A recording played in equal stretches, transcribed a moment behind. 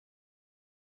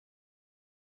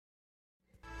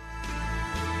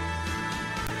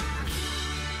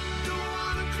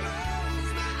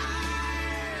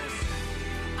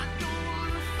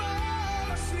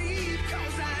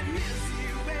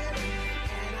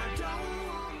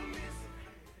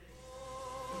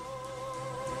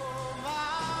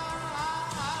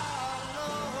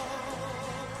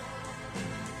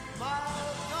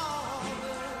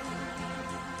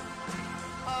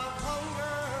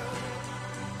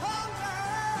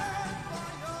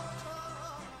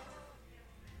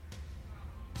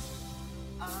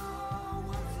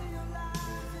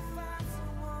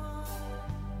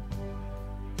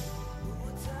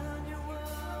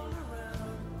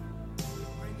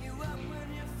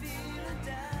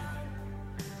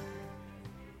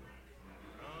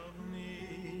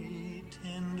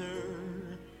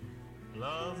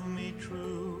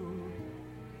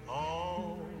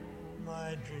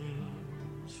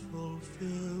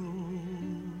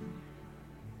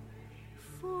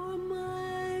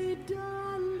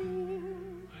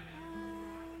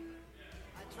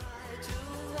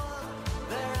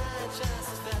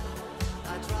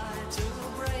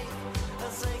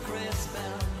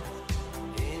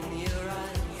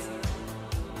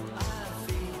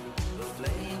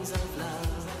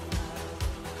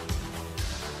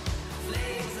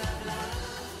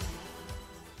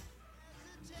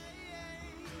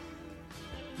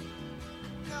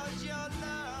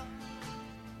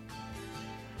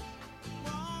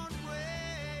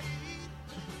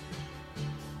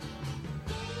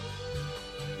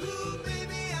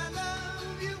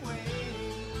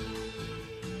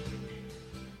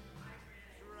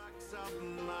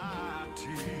My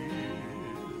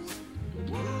tears.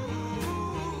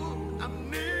 Ooh, I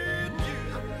need you,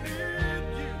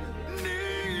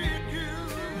 need you.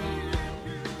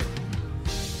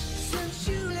 Since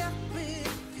you left me,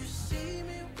 you see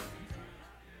me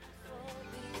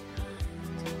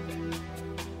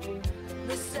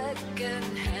The second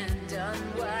hand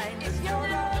unwind. If you're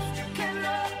lost, you can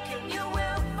look and you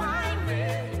will find me.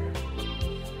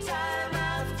 Time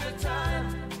after time.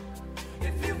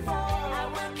 If you fall, I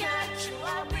will catch you.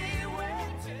 I'll be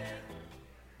waiting.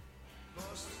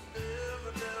 must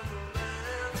never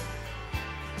land.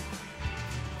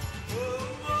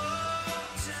 Oh,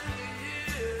 10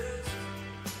 years.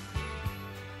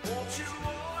 Won't you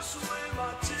wash away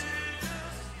my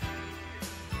tears?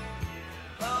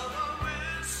 How I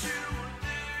wish you were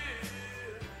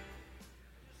near.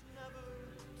 Just never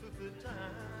took the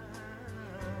time.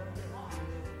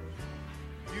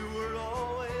 You were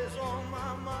always on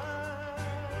my mind.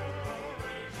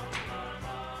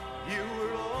 You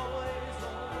were always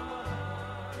on my mind.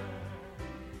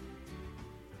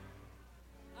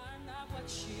 I'm not what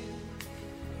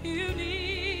you need.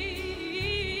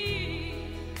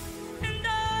 And I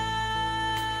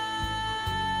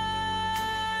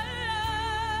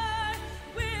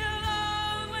will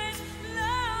always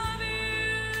love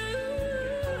you.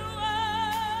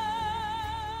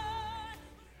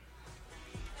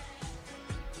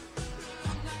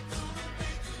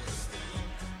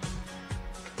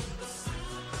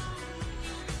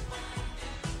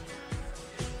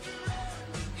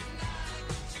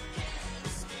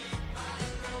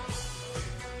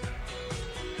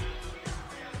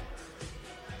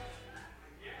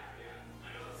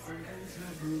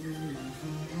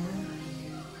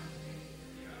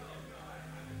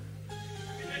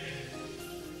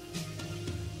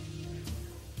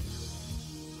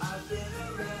 I've been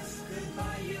arrested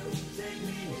by you. Take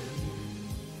me in.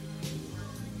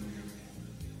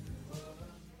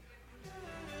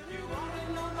 You wanna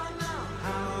know by now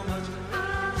how much I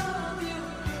love you.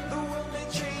 The world may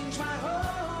change my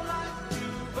whole life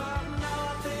too, but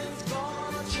nothing's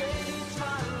gonna change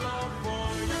my love for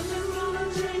you. Nothing's gonna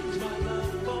change my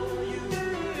love for you.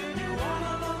 You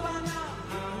wanna know by now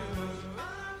how much I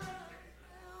love you.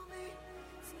 Tell me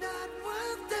it's not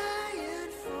worth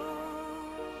dying for.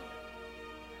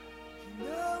 You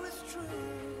know it's true.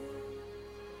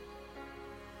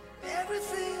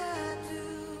 Everything I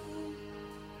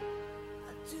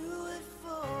do it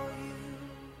for you.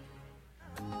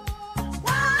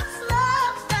 What's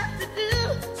love got to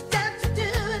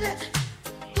do with it?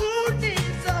 Who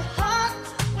needs a heart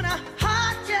when a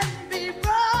heart can be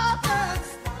broken?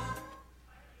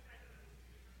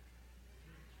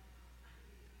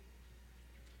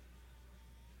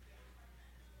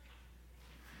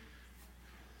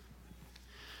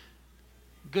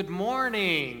 Good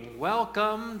morning.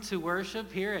 Welcome to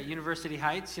worship here at University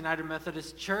Heights United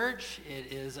Methodist Church.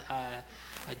 It is a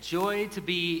joy to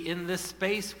be in this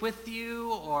space with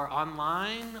you or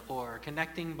online or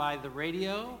connecting by the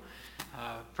radio.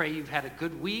 Pray you've had a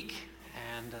good week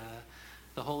and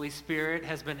the Holy Spirit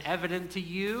has been evident to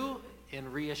you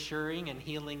in reassuring and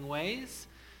healing ways.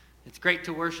 It's great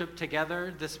to worship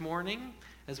together this morning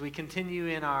as we continue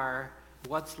in our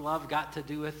What's Love Got to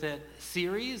Do with It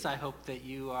series. I hope that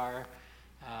you are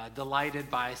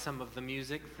delighted by some of the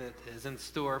music that is in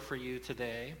store for you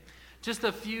today. Just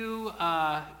a few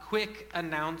quick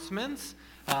announcements.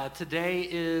 Today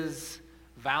is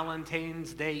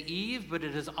Valentine's Day Eve, but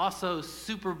it is also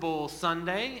Super Bowl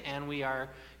Sunday, and we are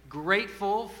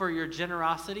grateful for your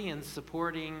generosity in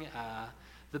supporting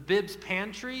the Bibbs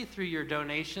Pantry through your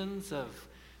donations of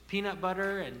peanut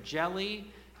butter and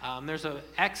jelly. There's an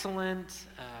excellent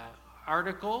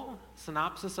article,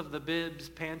 synopsis of the Bibbs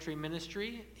Pantry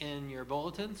Ministry in your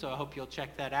bulletin, so I hope you'll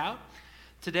check that out.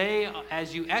 Today,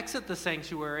 as you exit the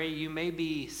sanctuary, you may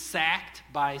be sacked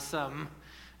by some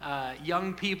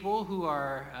young people who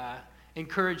are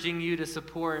encouraging you to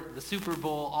support the Super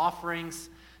Bowl offerings,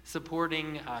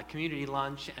 supporting community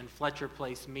lunch and Fletcher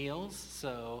Place meals.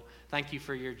 So thank you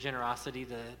for your generosity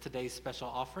to today's special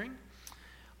offering.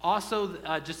 Also,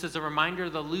 just as a reminder,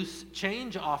 the loose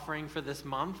change offering for this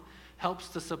month helps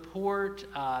to support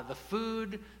the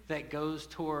food that goes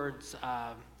towards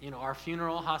our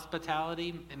funeral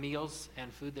hospitality, meals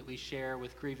and food that we share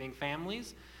with grieving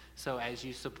families. So as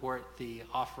you support the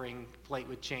offering plate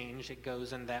with change, it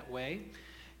goes in that way.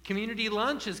 Community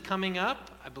lunch is coming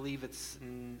up. I believe it's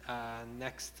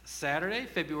next Saturday,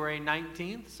 February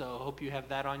 19th. So I hope you have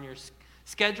that on your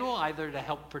schedule, either to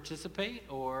help participate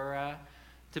or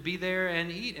to be there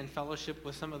and eat and fellowship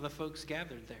with some of the folks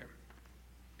gathered there.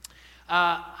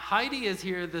 Heidi is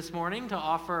here this morning to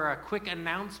offer a quick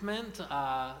announcement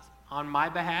on my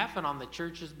behalf and on the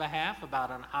church's behalf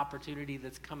about an opportunity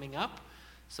that's coming up.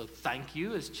 So thank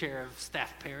you as chair of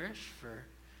Staff Parish for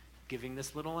giving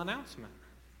this little announcement.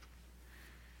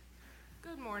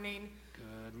 Good morning.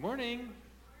 Good morning.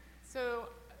 So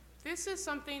this is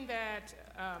something that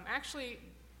actually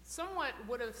somewhat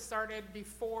would have started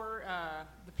before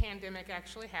the pandemic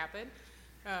actually happened.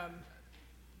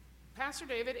 Pastor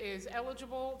David is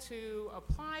eligible to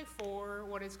apply for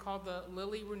what is called the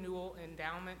Lilly Renewal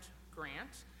Endowment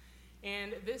Grant.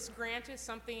 And this grant is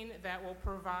something that will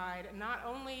provide not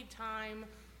only time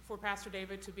for Pastor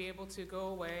David to be able to go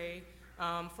away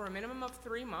for a minimum of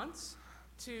 3 months,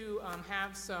 to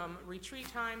have some retreat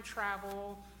time,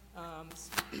 travel,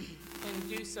 and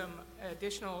do some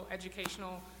additional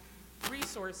educational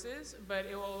resources, but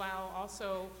it will allow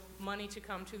also money to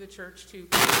come to the church to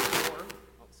pay for,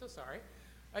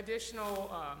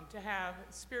 additional, to have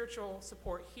spiritual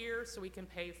support here so we can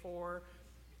pay for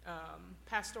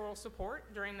pastoral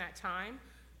support during that time.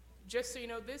 Just so you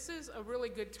know, this is a really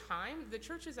good time. The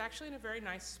church is actually in a very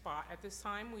nice spot at this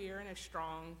time. We are in a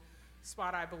strong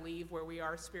spot, I believe, where we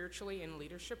are spiritually and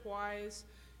leadership-wise.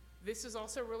 This is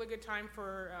also a really good time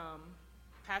for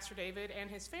Pastor David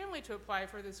and his family to apply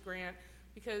for this grant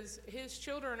because his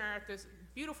children are at this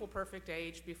beautiful, perfect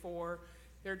age before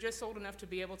they're just old enough to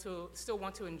be able to still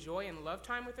want to enjoy and love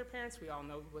time with their parents. We all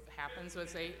know what happens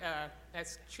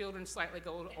as children slightly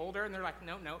go older, and they're like,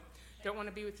 no, don't want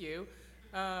to be with you.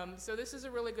 So this is a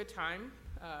really good time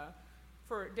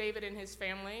for David and his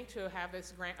family to have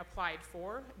this grant applied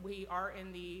for. We are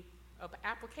in the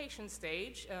application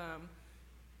stage.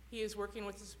 He is working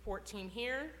with the support team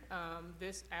here.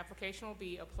 This application will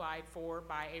be applied for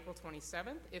by April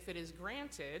 27th. If it is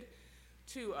granted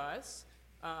to us,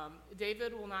 Pastor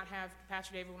David will not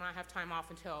have time off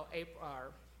until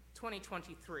April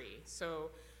 2023.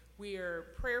 So we are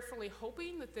prayerfully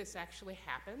hoping that this actually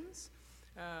happens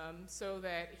so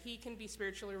that he can be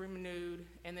spiritually renewed,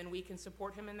 and then we can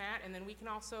support him in that, and then we can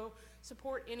also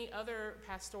support any other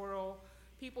pastoral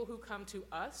people who come to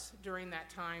us during that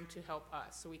time to help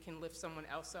us, so we can lift someone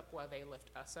else up while they lift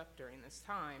us up during this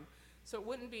time. So it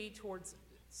wouldn't be towards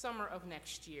summer of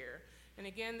next year. And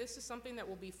again, this is something that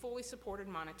will be fully supported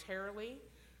monetarily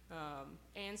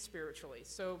and spiritually.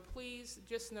 So please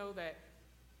just know that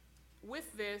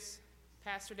with this,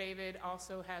 Pastor David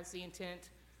also has the intent,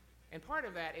 and part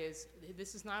of that is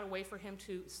this is not a way for him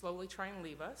to slowly try and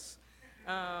leave us.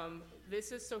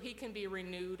 This is so he can be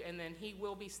renewed, and then he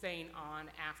will be staying on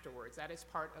afterwards. That is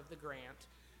part of the grant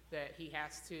that he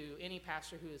has to, any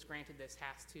pastor who is granted this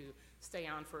has to stay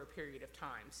on for a period of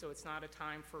time. So it's not a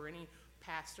time for any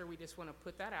pastor, we just want to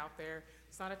put that out there.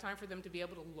 It's not a time for them to be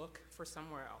able to look for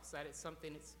somewhere else. That is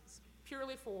something, it's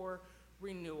purely for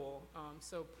renewal.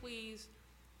 So please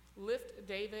lift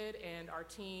David and our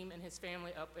team and his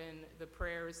family up in the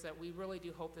prayers that we really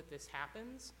do hope that this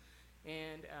happens.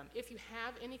 And if you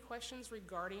have any questions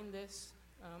regarding this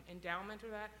endowment or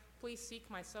that, please seek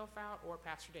myself out or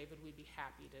Pastor David. We'd be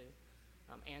happy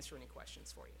to answer any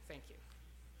questions for you. Thank you.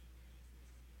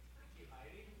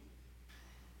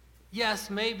 Yes,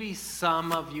 maybe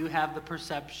some of you have the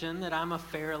perception that I'm a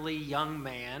fairly young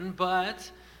man, but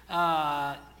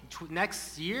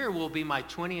next year will be my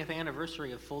 20th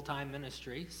anniversary of full-time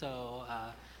ministry. So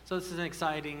this is an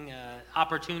exciting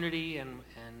opportunity, and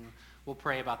we'll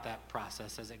pray about that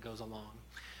process as it goes along.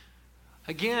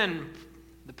 Again,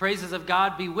 the praises of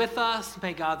God be with us.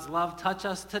 May God's love touch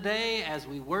us today as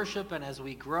we worship and as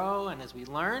we grow and as we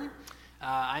learn.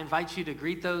 I invite you to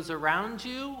greet those around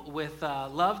you with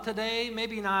love today.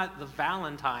 Maybe not the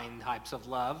Valentine types of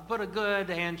love, but a good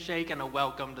handshake and a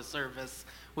welcome to service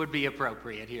would be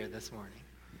appropriate here this morning.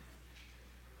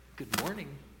 Good morning.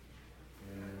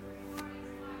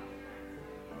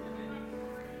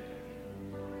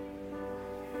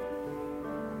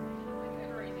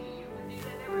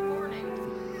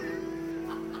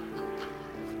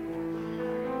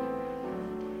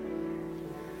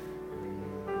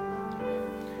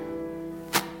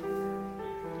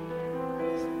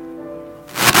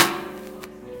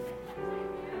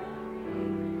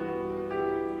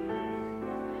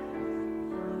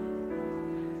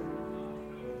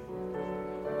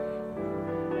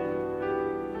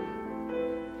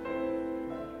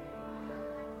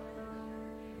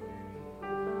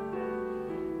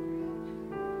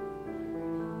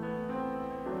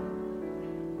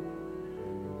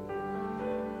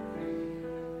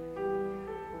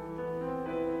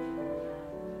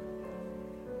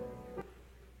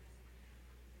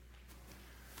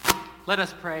 Let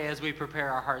us pray as we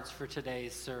prepare our hearts for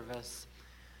today's service.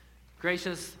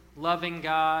 Gracious, loving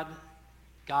God,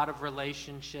 God of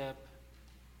relationship,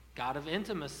 God of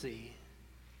intimacy,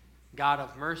 God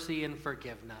of mercy and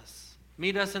forgiveness.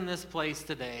 Meet us in this place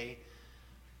today.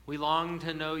 We long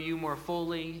to know you more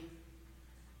fully,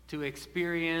 to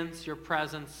experience your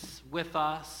presence with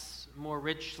us more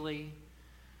richly,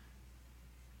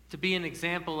 to be an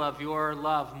example of your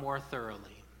love more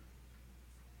thoroughly.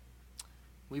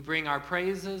 We bring our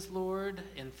praises, Lord,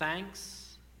 in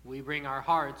thanks. We bring our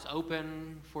hearts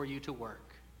open for you to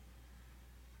work.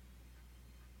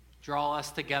 Draw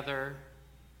us together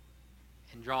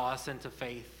and draw us into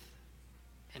faith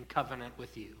and covenant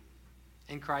with you.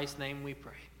 In Christ's name we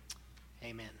pray.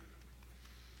 Amen.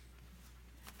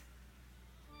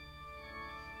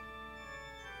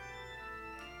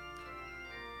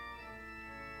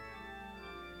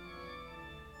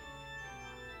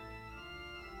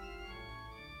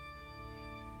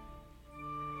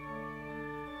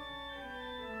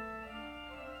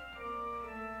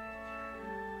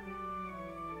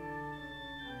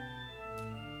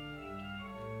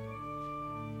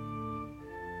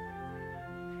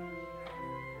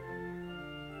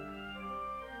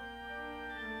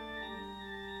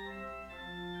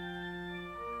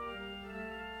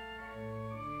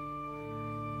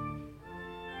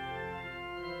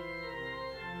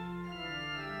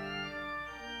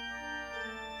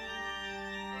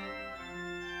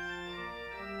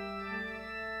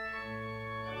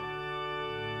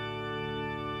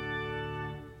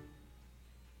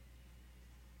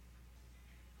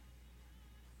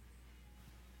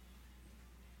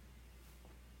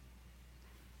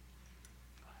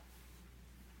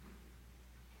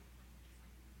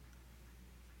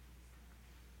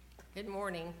 Good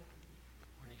morning.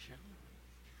 Morning, Cheryl.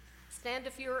 Stand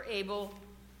if you are able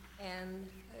and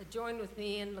join with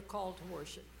me in the call to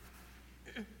worship.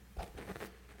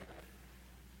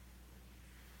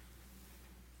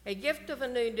 A gift of a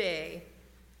new day,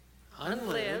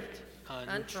 Unlived,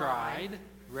 untried,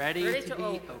 ready to be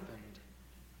open. opened.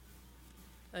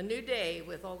 A new day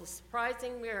with all the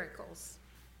surprising miracles,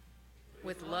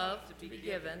 with love to be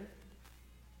given,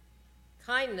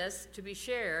 kindness to be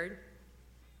shared,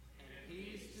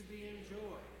 Peace to be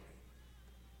enjoyed.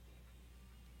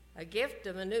 a gift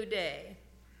of a new day,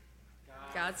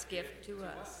 God's gift to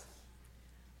us.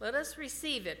 Let us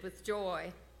receive it with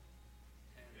joy.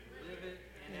 And live it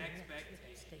in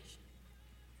expectation.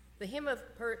 The hymn of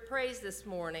praise this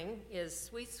morning is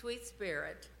Sweet, Sweet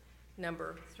Spirit,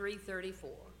 number 334.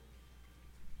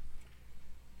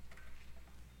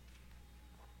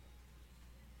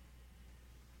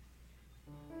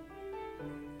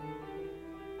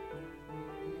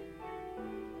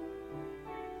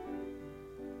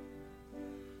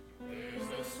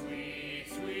 Sweet,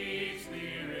 sweet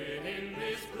spirit in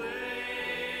this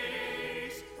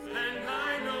place, and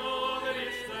I know that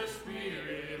it's the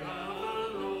spirit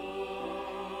of the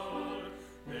Lord.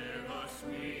 There are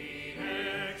sweet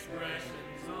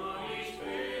expressions on each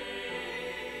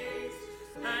face,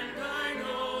 and I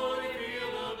know they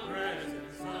feel the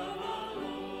presence of the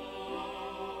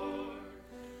Lord.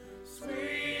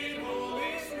 Sweet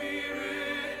Holy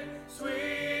Spirit,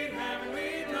 sweet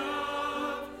heavenly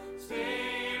dove,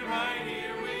 stay right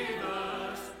here with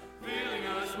us, filling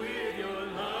us with your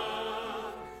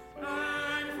love.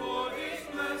 And for these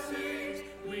blessings,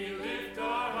 we lift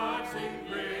our hearts in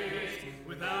praise.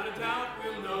 Without a doubt,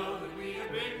 we'll know that we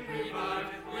have been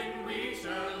revived when we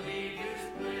shall leave this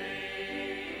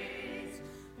place.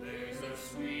 There's a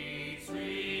sweet,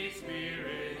 sweet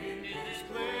spirit in this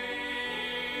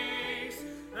place,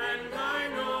 and I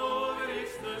know that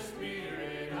it's the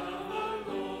spirit of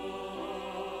the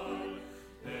Lord.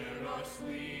 There are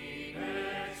sweet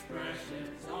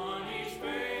expressions on each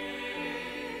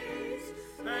face,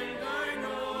 and I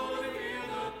know they feel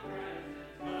the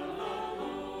presence of the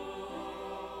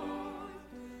Lord.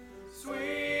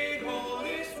 Sweet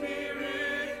Holy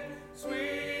Spirit,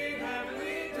 sweet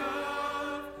heavenly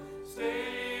dove,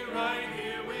 stay right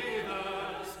here with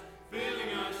us,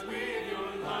 filling us with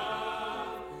your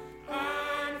love.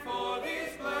 And for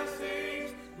these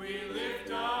blessings, we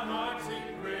lift our hearts in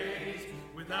praise.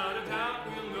 Without a doubt,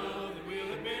 we'll know that we'll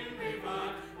have been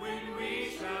revived when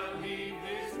we shall leave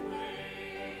this place.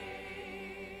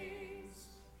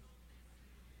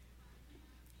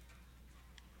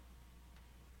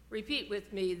 Repeat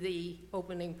with me the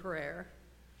opening prayer.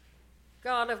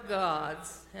 God of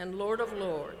gods and Lord of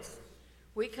lords,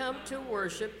 we come to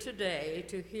worship today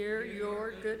to hear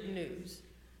your good news,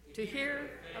 to hear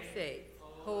of faith,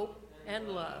 hope, and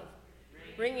love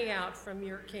ringing out from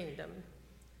your kingdom.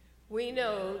 We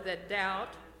know that doubt,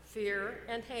 fear,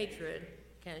 and hatred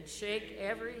can shake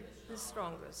the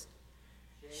strongest.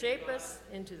 Shape us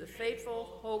into the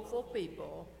faithful, hopeful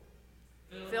people.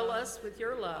 Fill us with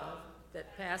your love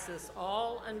that passes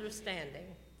all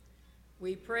understanding.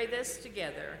 We pray this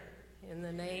together in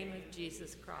the name of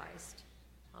Jesus Christ.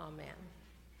 Amen.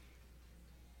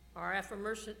 Our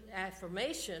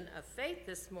affirmation of faith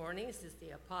this morning is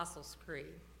the Apostles' Creed.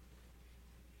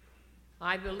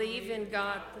 I believe in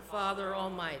God the Father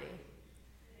Almighty,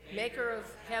 maker of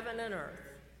heaven and earth,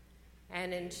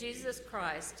 and in Jesus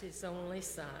Christ, his only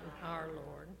Son, our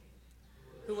Lord,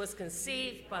 who was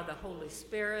conceived by the Holy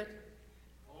Spirit,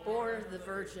 born of the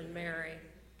Virgin Mary,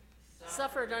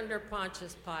 suffered under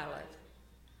Pontius Pilate,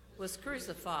 was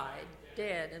crucified,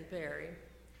 dead, and buried.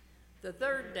 The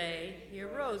third day he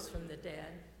arose from the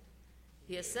dead.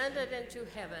 He ascended into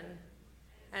heaven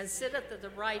and sitteth at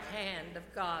the right hand of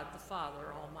God the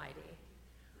Father Almighty.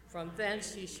 From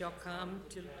thence he shall come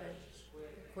to judge the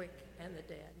quick and the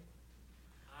dead.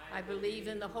 I believe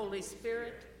in the Holy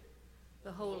Spirit,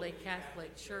 the Holy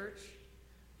Catholic Church,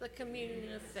 the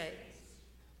communion of faith,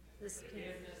 the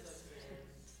forgiveness of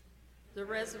sins, the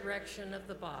resurrection of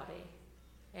the body,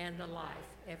 and the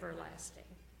life everlasting.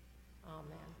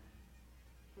 Amen.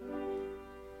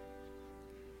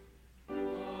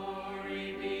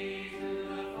 Glory be to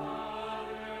the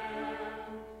Father,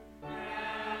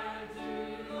 and to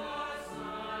the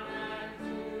Son, and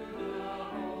to the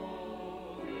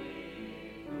Holy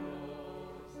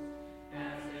Ghost,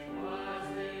 as it was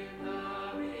in the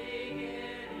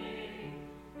beginning,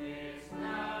 is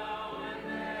now, and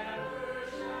ever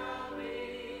shall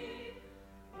be,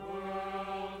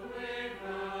 world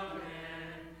without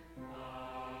end.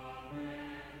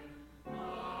 Amen.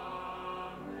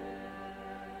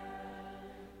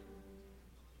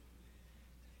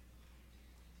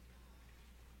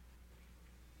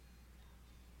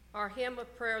 Our hymn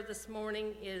of prayer this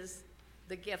morning is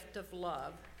The Gift of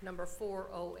Love, number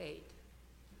 408.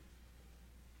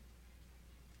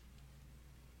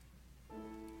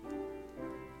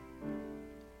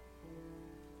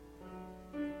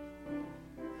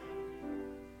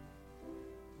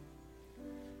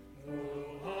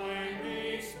 I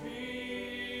may speak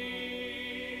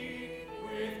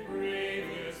with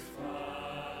bravest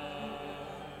fire,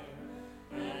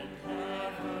 and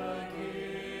have a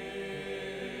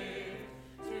gift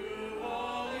to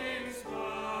all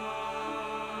inspire,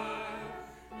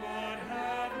 but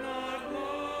have not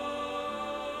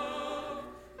love,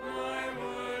 my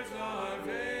words are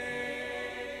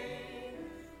vain,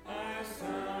 as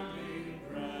sounding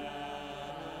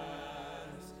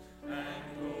brass and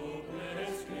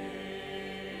hopeless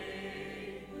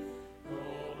gain.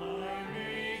 Though I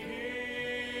may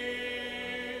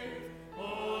give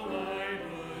all I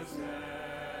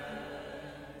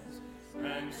possess,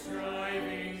 and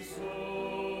striving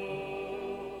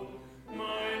soul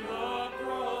my love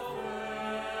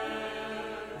profess,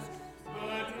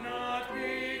 but not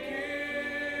begin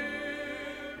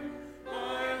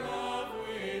my love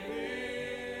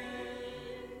within,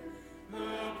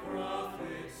 the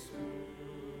prophet soon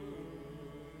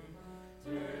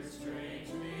turns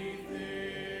strangely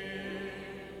thin.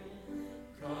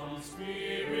 Come,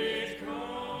 Spirit, come,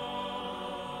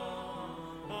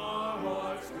 our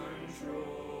hearts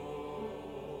control,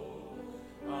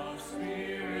 our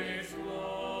spirits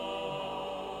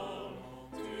long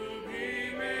to be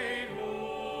made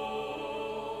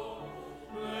whole.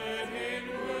 Let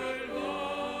inward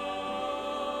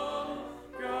love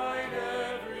guide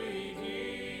every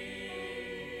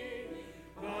deed.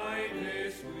 By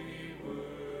this we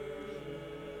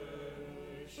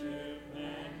worship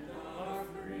and are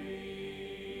free.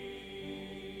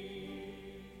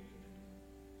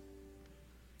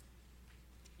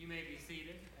 You may be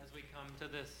seated as we come to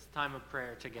this time of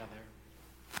prayer together.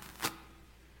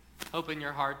 Open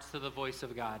your hearts to the voice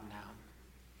of God now.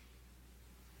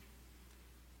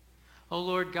 O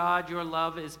Lord God, your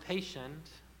love is patient,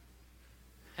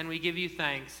 and we give you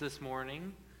thanks this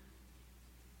morning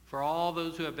for all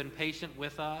those who have been patient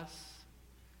with us,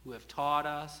 who have taught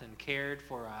us and cared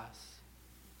for us.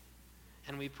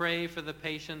 And we pray for the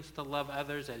patience to love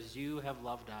others as you have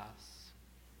loved us.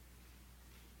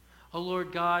 O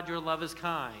Lord God, your love is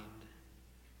kind.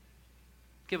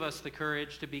 Give us the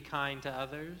courage to be kind to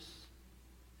others,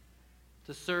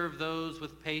 to serve those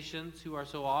with patience who are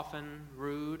so often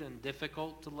rude and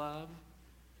difficult to love,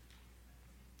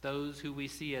 those who we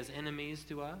see as enemies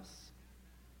to us.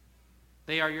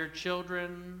 They are your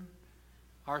children,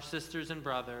 our sisters and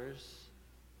brothers.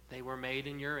 They were made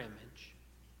in your image.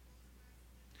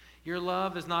 Your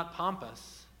love is not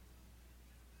pompous.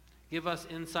 Give us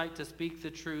insight to speak the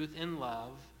truth in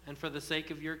love and for the sake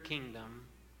of your kingdom,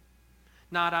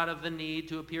 not out of the need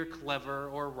to appear clever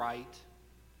or right,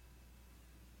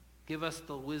 Give us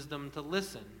the wisdom to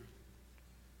listen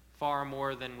far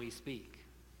more than we speak.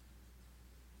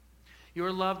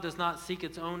 Your love does not seek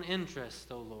its own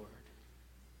interest, O Lord.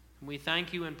 And we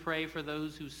thank you and pray for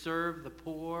those who serve the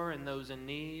poor and those in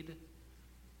need,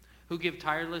 who give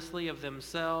tirelessly of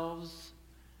themselves,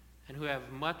 and who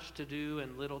have much to do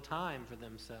and little time for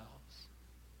themselves.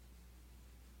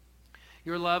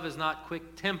 Your love is not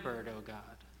quick-tempered, O God,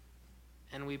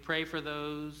 and we pray for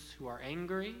those who are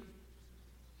angry.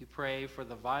 We pray for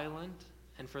the violent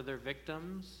and for their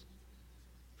victims,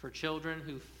 for children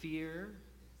who fear,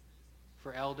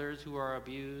 for elders who are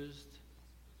abused,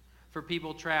 for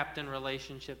people trapped in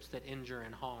relationships that injure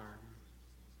and harm.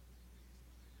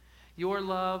 Your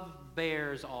love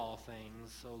bears all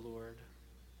things, O Lord.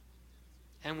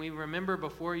 And we remember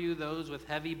before you those with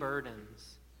heavy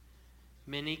burdens,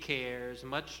 many cares,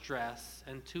 much stress,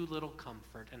 and too little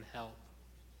comfort and help.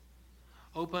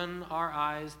 Open our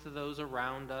eyes to those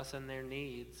around us and their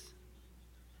needs.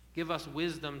 Give us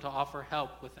wisdom to offer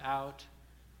help without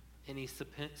any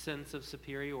sense of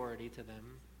superiority to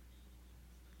them.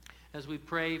 As we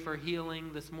pray for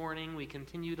healing this morning, we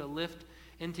continue to lift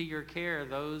into your care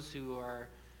those who are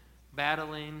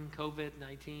battling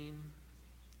COVID-19,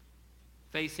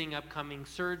 facing upcoming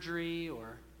surgery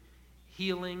or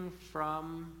healing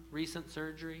from recent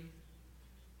surgery.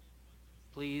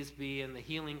 Please be in the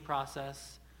healing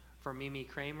process for Mimi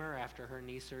Kramer after her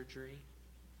knee surgery.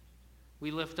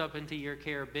 We lift up into your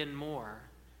care Ben Moore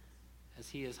as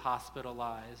he is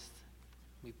hospitalized.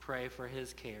 We pray for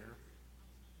his care.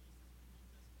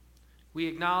 We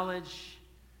acknowledge,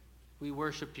 we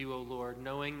worship you, O Lord,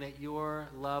 knowing that your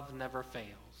love never fails.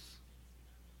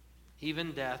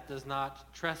 Even death does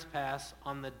not trespass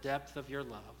on the depth of your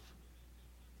love.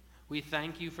 We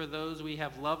thank you for those we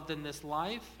have loved in this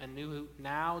life and who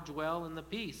now dwell in the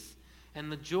peace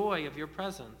and the joy of your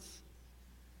presence.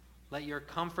 Let your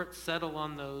comfort settle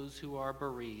on those who are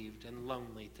bereaved and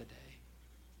lonely today.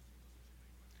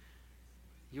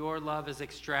 Your love is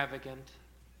extravagant.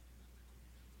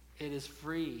 It is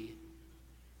free.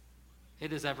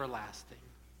 It is everlasting.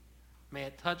 May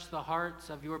it touch the hearts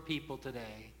of your people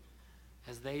today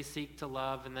as they seek to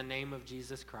love in the name of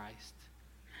Jesus Christ,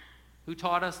 who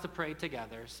taught us to pray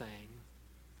together, saying,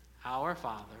 Our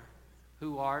Father,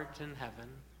 who art in heaven,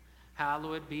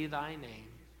 hallowed be thy name.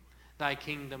 Thy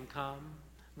kingdom come,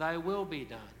 thy will be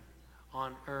done,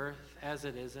 on earth as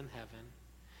it is in heaven.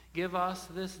 Give us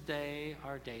this day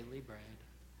our daily bread,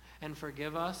 and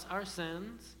forgive us our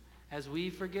sins as we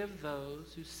forgive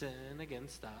those who sin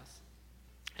against us.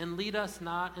 And lead us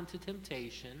not into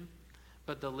temptation,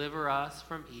 but deliver us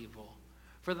from evil.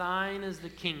 For thine is the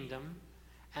kingdom,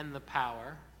 and the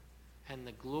power, and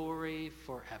the glory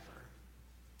forever.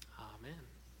 Amen.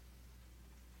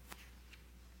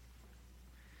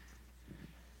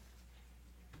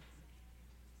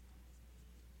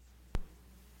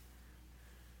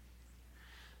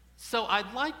 So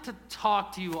I'd like to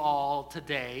talk to you all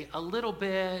today a little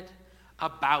bit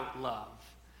about love.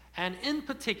 And in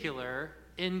particular,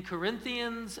 in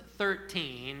Corinthians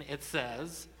 13, it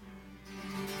says,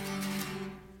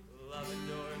 Love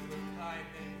endures with kindness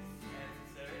and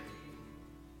sincerity.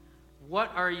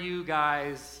 What are you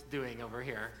guys doing over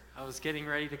here? I was getting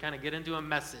ready to kind of get into a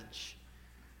message.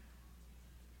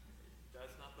 Does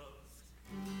not boast,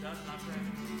 does not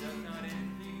brag, does not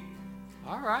envy.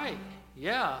 All right.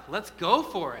 Yeah, let's go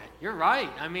for it. You're right.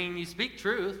 I mean, you speak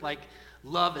truth. Like,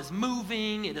 love is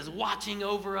moving. It is watching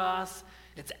over us.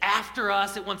 It's after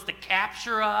us. It wants to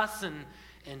capture us and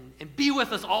be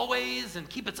with us always and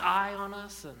keep its eye on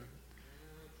us. And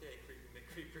Okay, creepy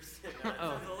McCreeper said that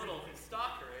sounds a little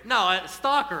stalkerish. no,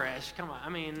 stalkerish. Come on. I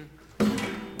mean,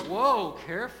 whoa,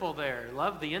 careful there.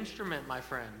 Love the instrument, my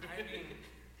friend. I mean,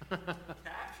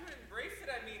 capture and embrace it.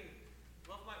 I mean,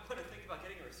 love might want to think about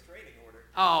getting a restraining order.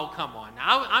 Oh, come on.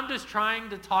 Now, I'm just trying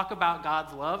to talk about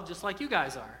God's love just like you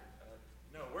guys are.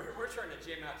 No, we're trying to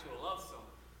jam out to a love song.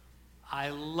 I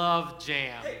love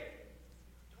jam. Hey,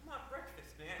 don't mock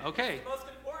breakfast, man. Okay. It's the most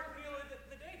important meal of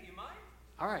the day. Do you mind?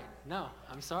 All right. No,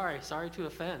 I'm sorry. Sorry to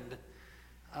offend.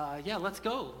 Yeah, let's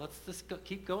go. Let's just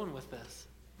keep going with this.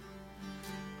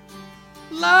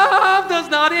 Love does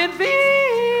not envy.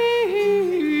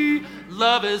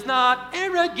 Love is not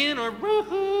arrogant or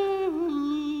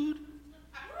rude.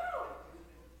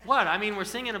 What? I mean, we're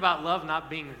singing about love not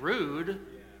being rude.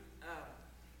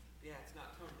 Yeah, it's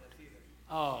not tone deaf either.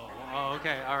 Oh,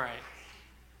 okay. All right.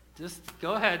 Just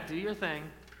go ahead. Do your thing.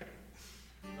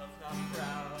 Love's not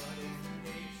proud, it's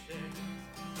patient.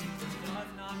 Does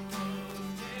not boast,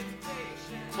 it's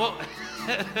patient. Well,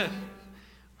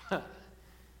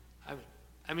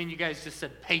 I mean, you guys just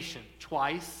said patient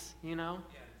twice, you know?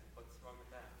 Yeah.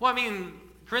 Well, I mean,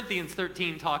 Corinthians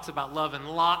 13 talks about love in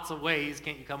lots of ways.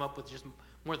 Can't you come up with just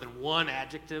more than one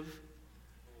adjective?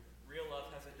 Real love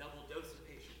has a double dose of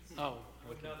patience. Oh, You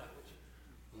wouldn't know that, would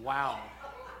you? wow.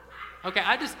 Okay,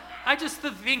 I just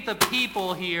think the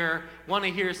people here want to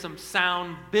hear some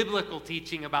sound biblical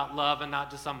teaching about love and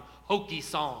not just some hokey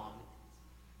song.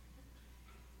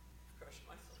 Crushed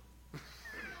myself.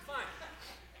 Fine.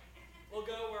 We'll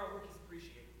go where our work is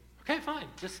appreciated. Okay, fine.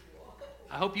 Just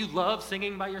I hope you love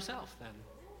singing by yourself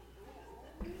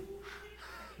then.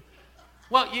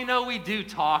 Well, you know, we do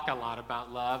talk a lot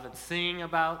about love and sing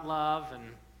about love and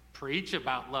preach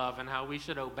about love and how we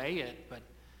should obey it, but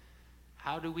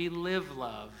how do we live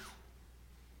love?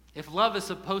 If love is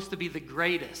supposed to be the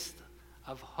greatest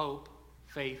of hope,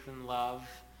 faith, and love,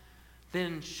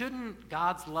 then shouldn't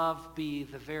God's love be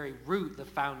the very root, the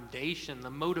foundation, the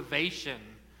motivation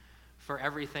for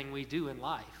everything we do in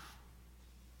life?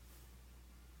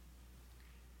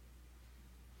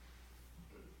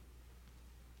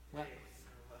 Well,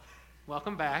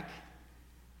 welcome back.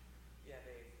 Yeah,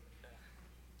 they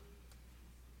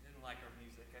didn't like our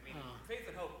music. I mean, Oh. Faith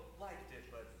and Hope liked it,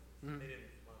 but Mm. they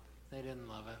didn't love it. They didn't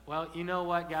love it. Well, you know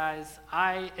what, guys?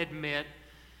 I admit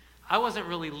I wasn't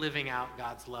really living out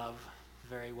God's love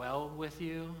very well with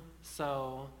you,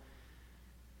 so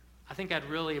I think I'd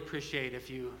really appreciate if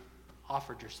you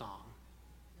offered your song.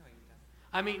 No, you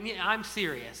don't. I mean, yeah, I'm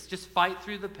serious. Just fight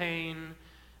through the pain.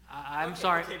 I'm Okay,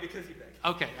 sorry. Okay, because you begged.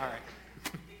 Okay, all right.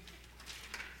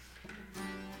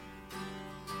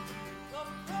 Love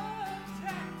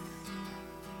protects.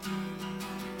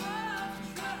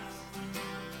 Love trusts.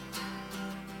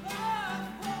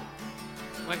 Love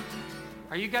hopes. Wait,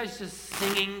 are you guys just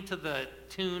singing to the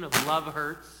tune of Love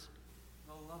Hurts?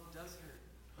 Well, love does hurt.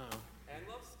 Oh. And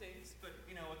love stings, but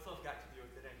you know, what's love got to do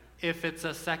with it anyway? If it's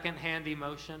a second-hand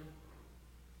emotion?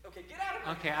 Okay, get out of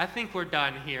my Okay, I think we're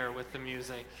done here with the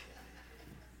music.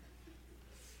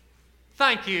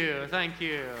 Thank you, thank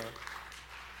you.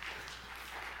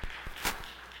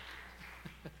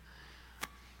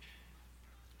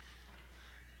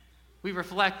 We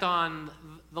reflect on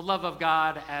the love of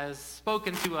God as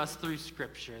spoken to us through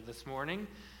Scripture this morning,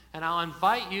 and I'll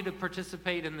invite you to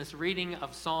participate in this reading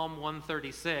of Psalm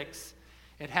 136.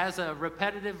 It has a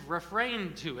repetitive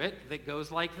refrain to it that goes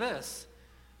like this: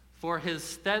 "For his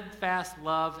steadfast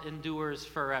love endures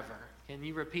forever." Can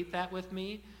you repeat that with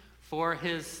me? For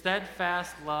his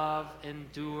steadfast love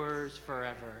endures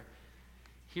forever.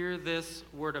 Hear this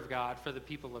word of God for the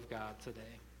people of God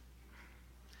today.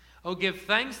 Oh, give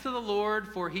thanks to the Lord,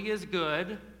 for he is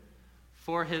good,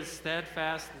 for his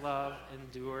steadfast love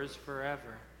endures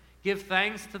forever. Give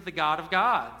thanks to the God of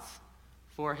gods,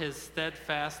 for his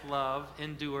steadfast love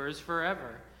endures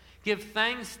forever. Give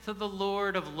thanks to the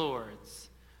Lord of lords,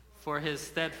 for his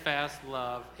steadfast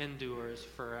love endures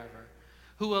forever.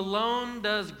 Who alone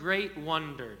does great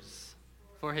wonders,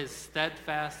 for his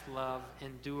steadfast love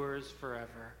endures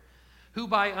forever. Who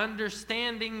by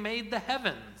understanding made the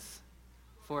heavens,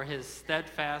 for his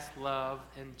steadfast love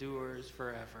endures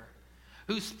forever.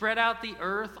 Who spread out the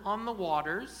earth on the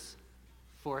waters,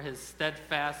 for his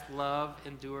steadfast love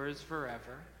endures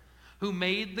forever. Who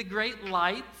made the great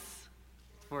lights,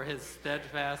 for his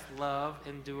steadfast love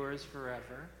endures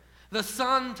forever. The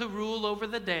sun to rule over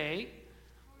the day,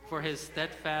 for his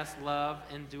steadfast love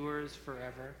endures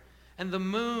forever. And the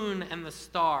moon and the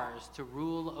stars to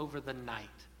rule over the night,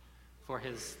 for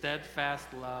his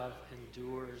steadfast love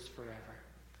endures forever.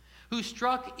 Who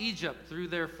struck Egypt through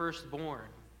their firstborn,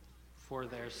 for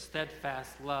their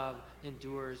steadfast love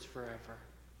endures forever.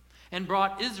 And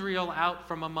brought Israel out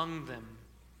from among them,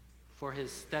 for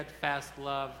his steadfast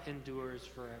love endures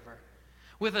forever.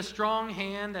 With a strong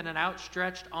hand and an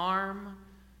outstretched arm,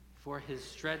 for his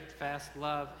steadfast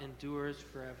love endures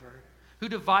forever. Who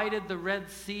divided the Red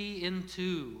Sea in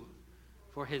two,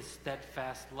 for his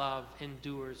steadfast love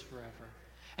endures forever.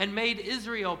 And made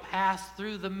Israel pass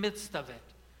through the midst of it,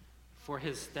 for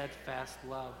his steadfast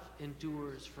love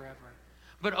endures forever.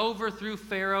 But overthrew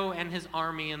Pharaoh and his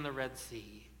army in the Red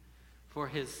Sea, for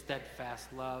his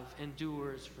steadfast love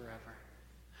endures forever.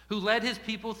 Who led his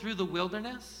people through the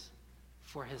wilderness,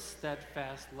 for his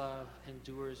steadfast love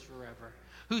endures forever.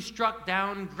 Who struck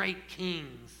down great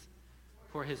kings,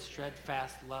 for his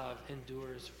steadfast love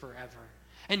endures forever.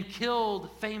 And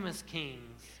killed famous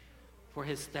kings, for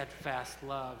his steadfast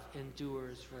love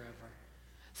endures forever.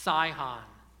 Sihon,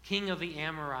 king of the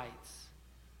Amorites,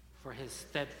 for his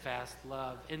steadfast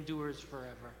love endures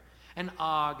forever. And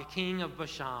Og, king of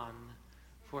Bashan,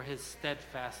 for his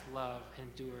steadfast love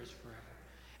endures forever.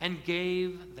 And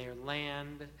gave their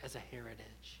land as a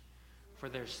heritage, for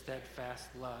their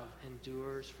steadfast love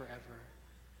endures forever.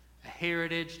 a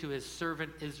heritage to his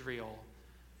servant Israel.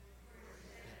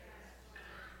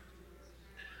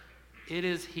 It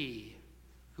is he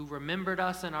who remembered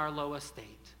us in our low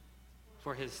estate,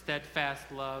 for his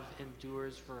steadfast love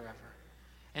endures forever,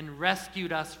 and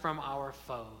rescued us from our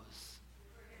foes.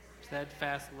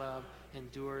 Steadfast love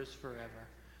endures forever,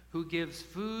 who gives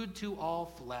food to all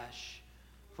flesh,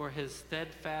 for his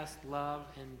steadfast love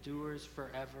endures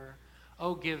forever.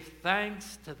 Oh, give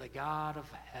thanks to the God of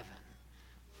heaven,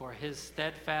 for his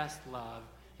steadfast love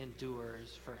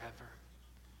endures forever.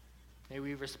 May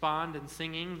we respond in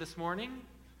singing this morning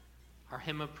our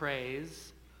hymn of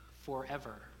praise,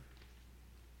 Forever.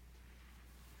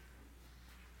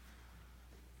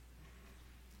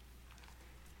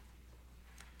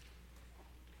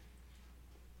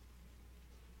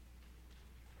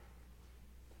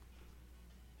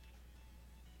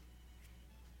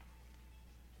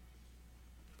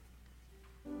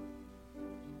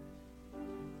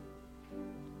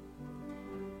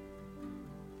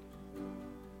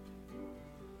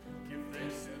 Give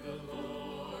thanks to the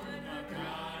Lord, our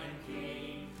God and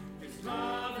King. His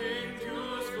love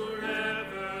endures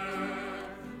forever.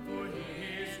 For he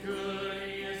is good,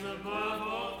 he is above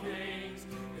all things.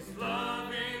 His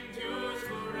love endures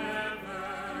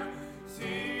forever.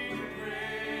 Sing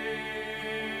praise,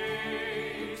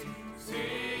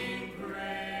 sing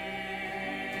praise,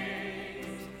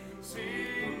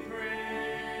 sing praise,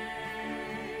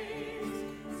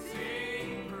 sing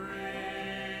praise.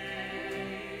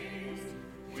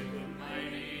 With a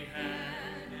mighty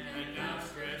hand and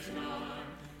outstretched arm,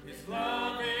 his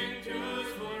love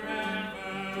endures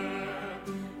forever.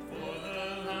 For the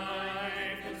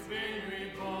life that's been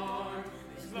reborn,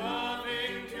 his love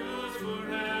endures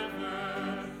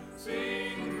forever.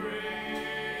 Sing praise,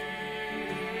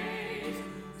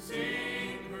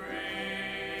 sing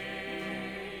praise,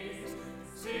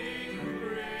 sing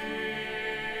praise,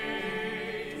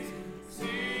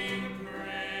 sing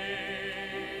praise.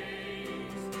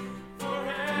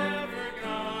 Forever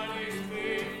God is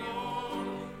faithful,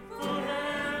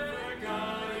 forever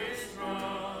God is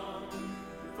strong,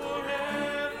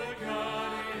 forever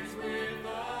God is with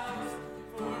us,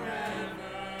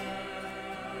 forever.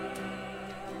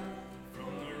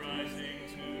 From the rising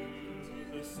to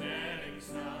the setting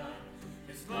sun,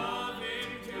 his love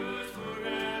endures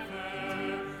forever.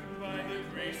 By the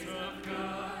grace of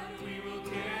God we will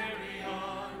carry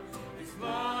on, his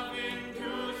love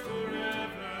endures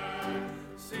forever.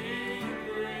 Sing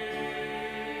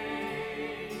praise,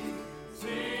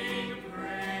 sing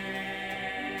praise,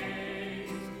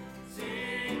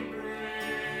 sing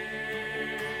praise,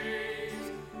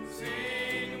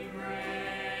 sing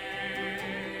praise.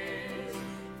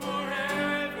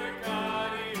 Forever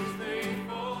God is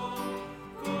faithful,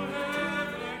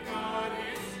 forever God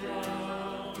is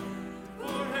strong,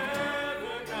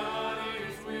 forever God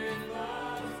is with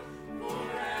us,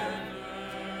 forever,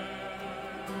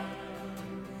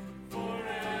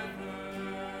 forever.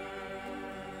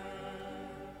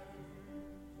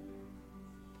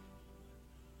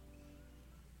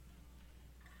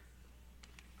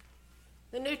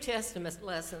 The New Testament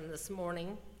lesson this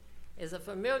morning is a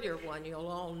familiar one you'll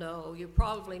all know. You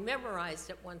probably memorized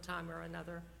it one time or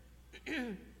another.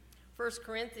 1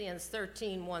 Corinthians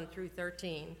 13, 1 through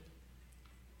 13.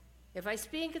 If I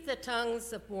speak in the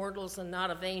tongues of mortals and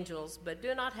not of angels, but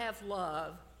do not have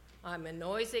love, I'm a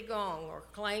noisy gong or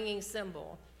clanging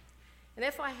cymbal. And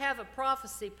if I have a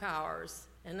prophecy powers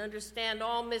and understand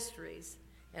all mysteries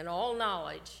and all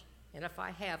knowledge, and if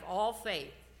I have all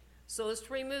faith, so as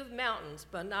to remove mountains,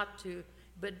 but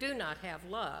do not have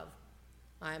love,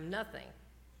 I am nothing.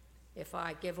 If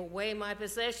I give away my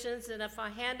possessions, and if I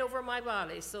hand over my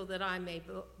body so that I may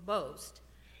boast,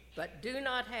 but do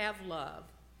not have love,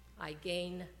 I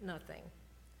gain nothing.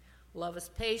 Love is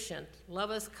patient, love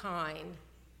is kind.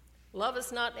 Love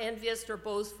is not envious or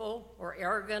boastful or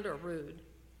arrogant or rude.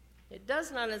 It does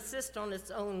not insist on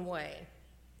its own way.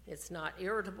 It's not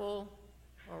irritable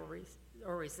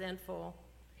or resentful.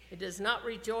 It does not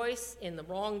rejoice in the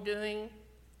wrongdoing,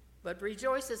 but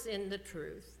rejoices in the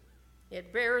truth.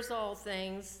 It bears all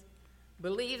things,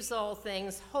 believes all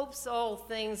things, hopes all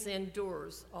things,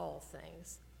 endures all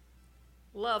things.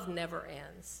 Love never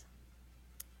ends.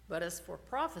 But as for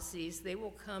prophecies, they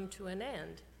will come to an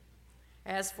end.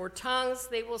 As for tongues,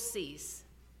 they will cease.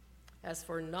 As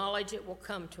for knowledge, it will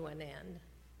come to an end.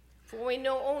 For we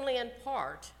know only in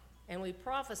part, and we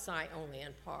prophesy only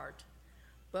in part.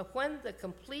 But when the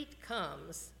complete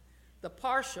comes, the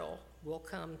partial will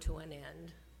come to an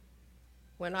end.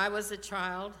 When I was a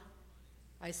child,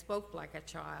 I spoke like a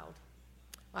child.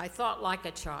 I thought like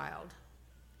a child.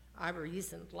 I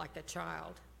reasoned like a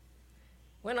child.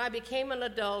 When I became an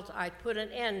adult, I put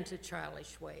an end to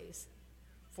childish ways.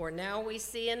 For now we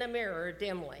see in a mirror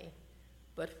dimly,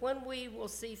 but then we will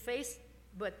see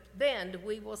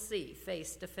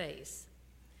face to face.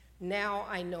 Now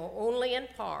I know only in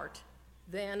part,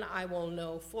 then I will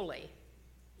know fully,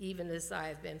 even as I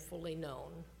have been fully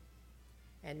known.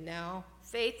 And now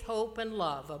faith, hope, and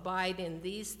love abide in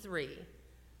these three.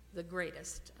 The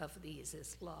greatest of these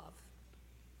is love.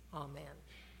 Amen.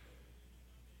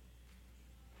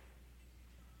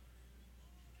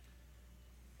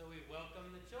 So we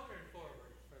welcome the children forward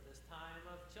for this time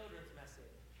of children's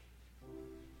message.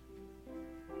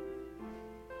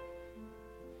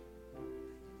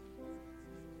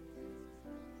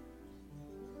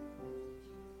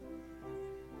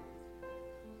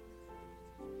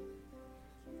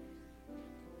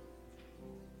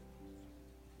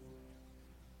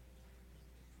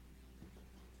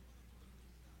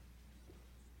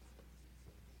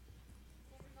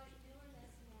 Everybody doing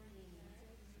this morning?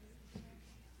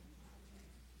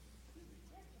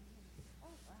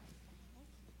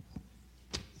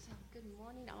 So, good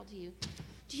morning, all to you.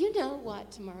 Do you know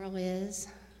what tomorrow is?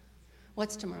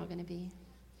 What's tomorrow going to be?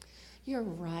 You're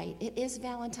right. It is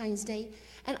Valentine's Day,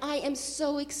 and I am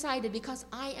so excited because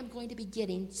I am going to be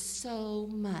getting so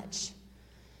much.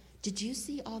 Did you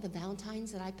see all the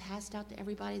Valentines that I passed out to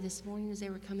everybody this morning as they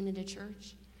were coming into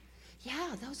church?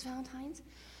 Yeah, those Valentines.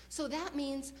 So that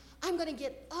means I'm going to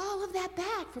get all of that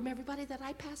back from everybody that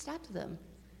I passed out to them.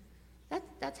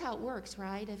 That's how it works,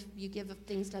 right? If you give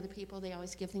things to other people, they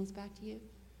always give things back to you.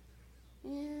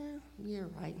 Yeah, you're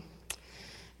right.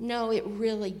 No, it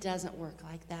really doesn't work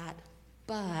like that.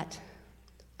 But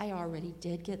I already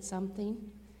did get something.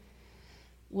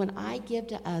 When I give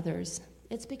to others,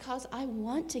 it's because I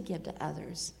want to give to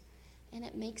others. And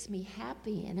it makes me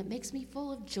happy, and it makes me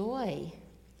full of joy.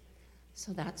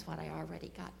 So that's what I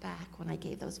already got back when I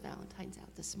gave those Valentines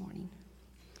out this morning.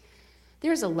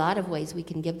 There's a lot of ways we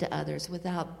can give to others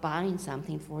without buying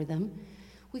something for them.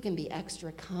 We can be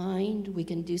extra kind. We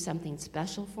can do something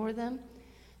special for them.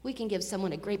 We can give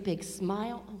someone a great big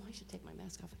smile. Oh, I should take my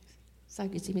mask off so you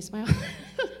can see me smile.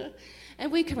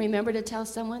 And we can remember to tell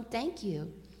someone thank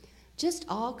you. Just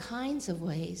all kinds of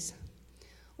ways.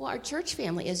 Well, our church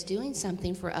family is doing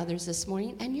something for others this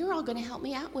morning, and you're all going to help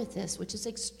me out with this, which is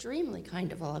extremely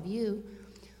kind of all of you.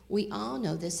 We all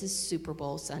know this is Super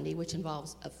Bowl Sunday, which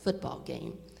involves a football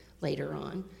game later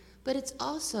on, but it's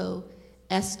also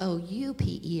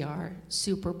SOUPER,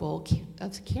 Super Bowl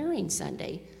of Caring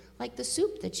Sunday, like the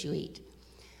soup that you eat.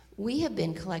 We have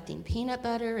been collecting peanut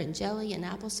butter and jelly and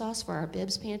applesauce for our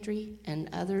Bibs Pantry and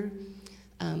other,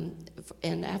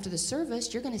 and after the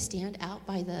service, you're going to stand out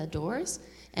by the doors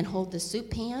and hold the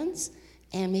soup pans,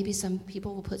 and maybe some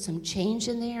people will put some change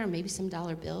in there, maybe some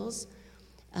dollar bills,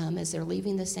 as they're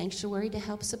leaving the sanctuary to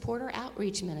help support our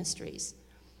outreach ministries,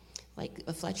 like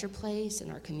a Fletcher Place and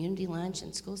our community lunch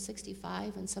and School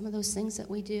 65 and some of those things that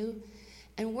we do.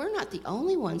 And we're not the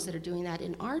only ones that are doing that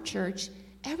in our church.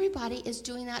 Everybody is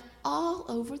doing that all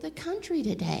over the country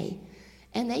today.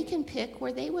 And they can pick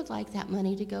where they would like that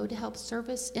money to go to help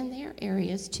service in their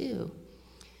areas too.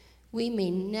 We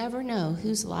may never know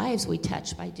whose lives we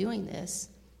touch by doing this,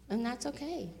 and that's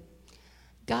okay.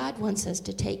 God wants us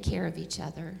to take care of each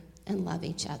other and love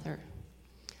each other.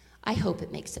 I hope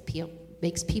it makes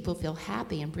people feel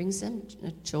happy and brings them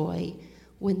joy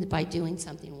by doing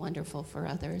something wonderful for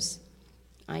others.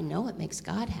 I know it makes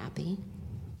God happy.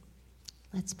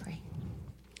 Let's pray.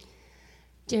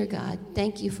 Dear God,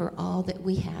 thank you for all that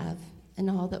we have and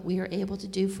all that we are able to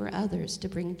do for others to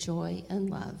bring joy and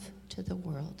love to the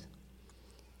world.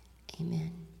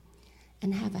 Amen.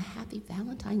 And have a happy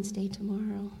Valentine's Day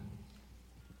tomorrow.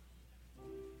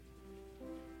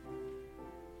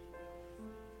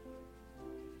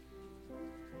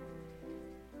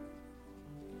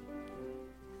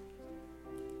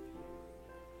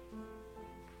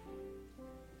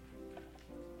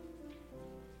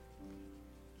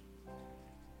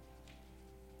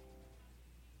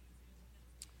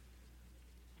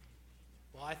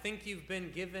 Well, I think you've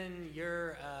been given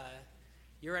your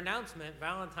announcement.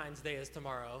 Valentine's Day is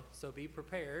tomorrow, so be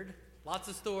prepared. Lots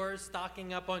of stores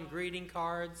stocking up on greeting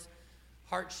cards,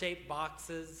 heart-shaped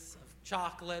boxes of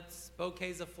chocolates,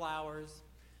 bouquets of flowers.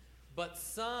 But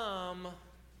some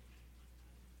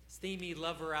steamy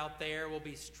lover out there will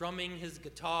be strumming his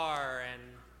guitar and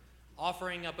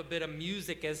offering up a bit of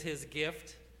music as his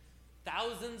gift.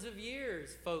 Thousands of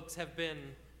years, folks have been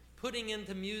putting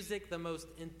into music the most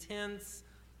intense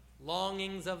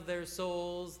longings of their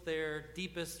souls, their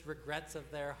deepest regrets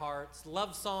of their hearts.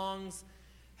 Love songs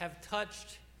have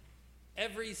touched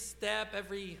every step,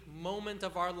 every moment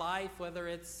of our life, whether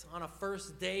it's on a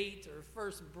first date or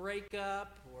first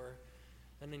breakup or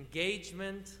an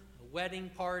engagement, a wedding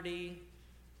party,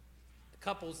 a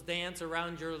couple's dance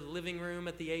around your living room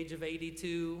at the age of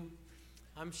 82.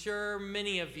 I'm sure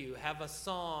many of you have a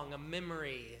song, a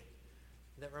memory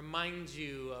that reminds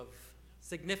you of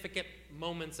significant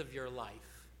moments of your life.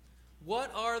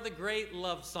 What are the great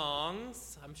love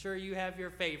songs? I'm sure you have your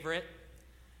favorite.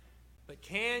 But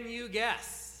can you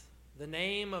guess the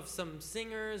name of some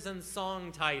singers and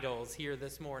song titles here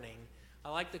this morning? I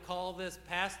like to call this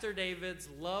Pastor David's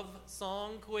Love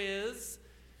Song Quiz.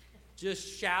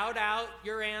 Just shout out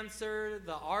your answer,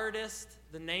 the artist,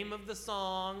 the name of the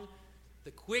song.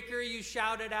 The quicker you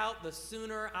shout it out, the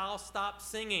sooner I'll stop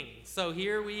singing. So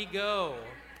here we go.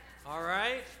 All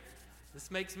right?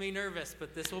 This makes me nervous,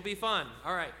 but this will be fun.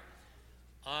 All right.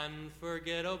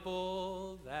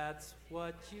 Unforgettable, that's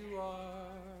what you are.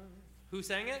 Who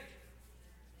sang it?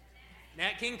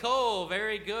 Nat King Cole,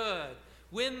 very good.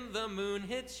 When the moon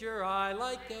hits your eye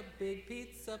like a big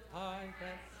pizza pie,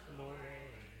 that's more.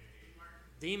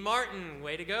 Dean Martin,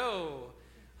 way to go.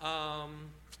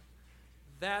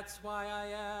 That's why I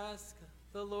ask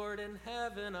the Lord in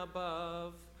heaven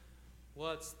above,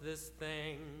 what's this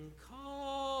thing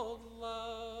called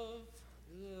love?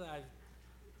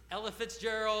 Ella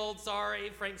Fitzgerald, sorry,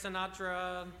 Frank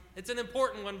Sinatra. It's an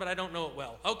important one, but I don't know it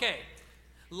well. Okay.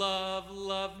 Love,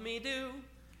 love me do.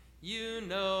 You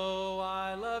know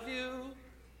I love you.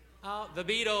 The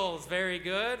Beatles, very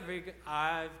good. Very good.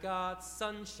 I've got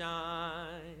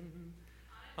sunshine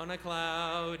on a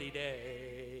cloudy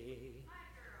day.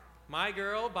 My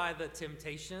Girl by the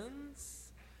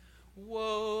Temptations.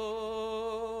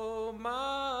 Whoa,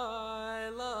 my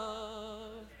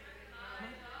love.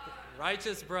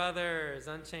 Righteous Brothers,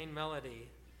 Unchained Melody.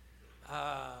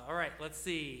 All right, let's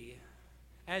see.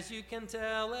 As you can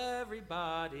tell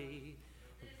everybody,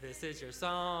 this is your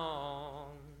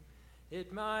song.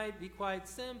 It might be quite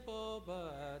simple,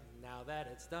 but now that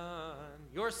it's done.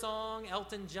 Your song,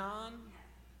 Elton John.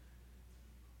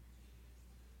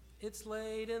 It's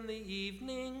late in the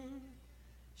evening.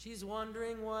 She's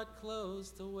wondering what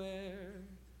clothes to wear.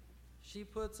 She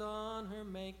puts on her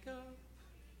makeup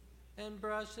and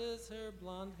brushes her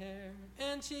blonde hair.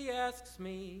 And she asks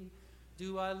me,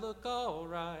 do I look all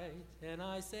right? And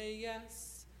I say,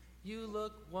 yes, you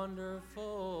look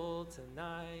wonderful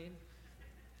tonight.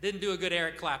 Didn't do a good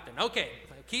Eric Clapton. Okay,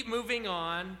 keep moving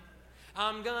on.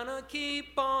 I'm gonna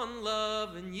keep on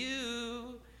loving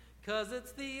you, 'cause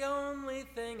it's the only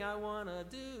thing I wanna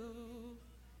do.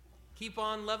 Keep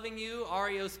on loving you,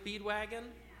 REO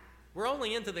Speedwagon. We're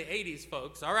only into the 80s,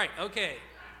 folks. All right, okay.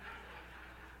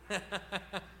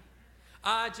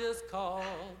 I just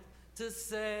called to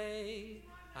say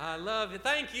I love you.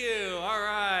 Thank you. All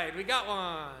right, we got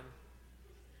one.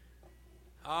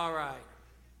 All right.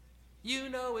 You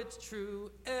know it's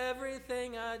true.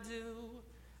 Everything I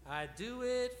do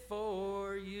it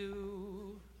for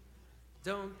you.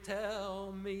 Don't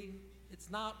tell me it's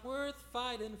not worth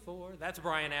fighting for. That's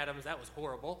Bryan Adams. That was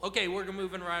horrible. Okay, we're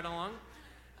moving right along.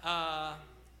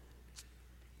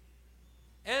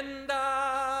 And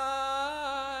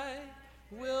I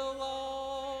will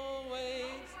always.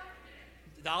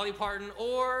 Dolly Parton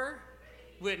or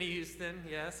Whitney Houston.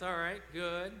 Yes, all right,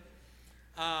 good.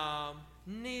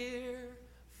 Near,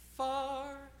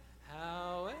 far,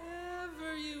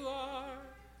 however you are,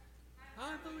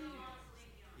 I believe.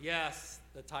 Yes,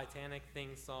 the Titanic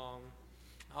theme song.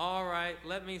 All right,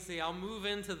 let me see. I'll move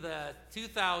into the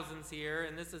 2000s here,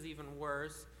 and this is even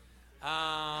worse.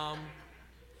 Got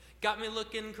me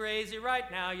looking crazy right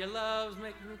now. Your love's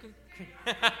making me looking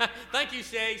crazy. Thank you,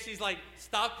 Shay. She's like,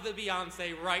 stop the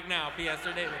Beyonce right now,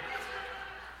 Pastor David.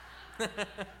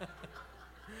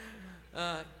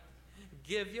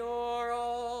 Give your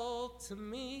all to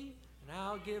me, and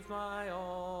I'll give my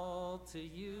all to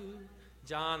you.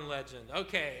 John Legend.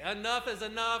 Okay, enough is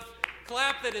enough.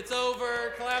 Clap that it's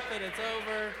over. Clap that it's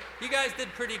over. You guys did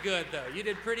pretty good, though. You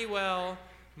did pretty well.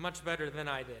 Much better than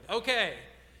I did. Okay,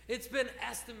 it's been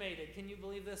estimated, can you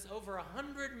believe this? Over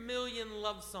 100 million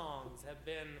love songs have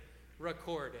been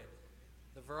recorded.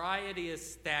 The variety is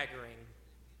staggering.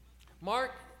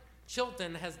 Mark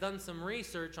Chilton has done some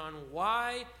research on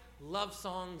why love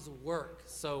songs work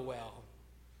so well.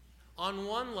 At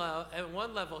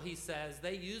one level, he says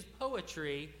they use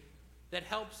poetry that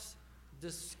helps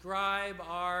describe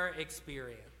our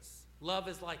experience. Love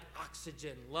is like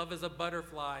oxygen. Love is a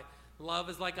butterfly. Love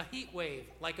is like a heat wave,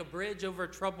 like a bridge over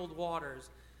troubled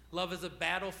waters. Love is a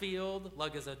battlefield.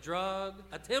 Love is a drug,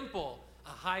 a temple, a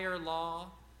higher law.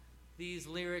 These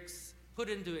lyrics put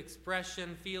into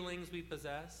expression feelings we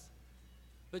possess.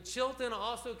 But Chilton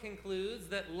also concludes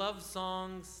that love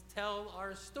songs tell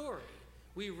our story.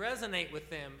 We resonate with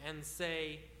them and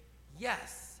say,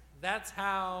 yes, that's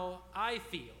how I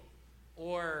feel,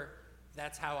 or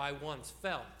that's how I once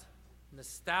felt.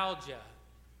 Nostalgia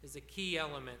is a key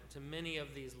element to many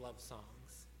of these love songs.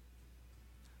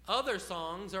 Other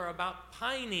songs are about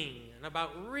pining and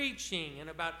about reaching and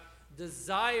about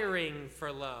desiring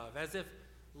for love, as if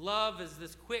love is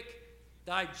this quick,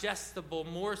 digestible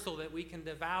morsel that we can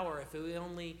devour if we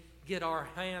only get our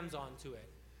hands onto it.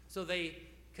 So they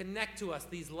connect to us,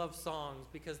 these love songs,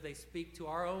 because they speak to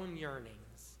our own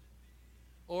yearnings.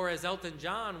 Or as Elton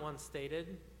John once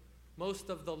stated, most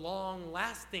of the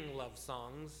long-lasting love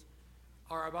songs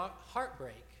are about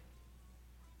heartbreak.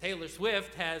 Taylor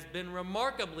Swift has been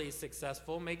remarkably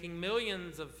successful, making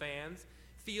millions of fans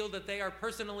feel that they are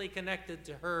personally connected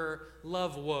to her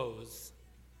love woes.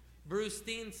 Bruce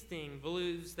Springsteen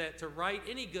believes that to write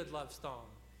any good love song,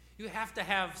 you have to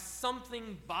have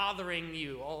something bothering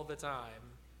you all the time.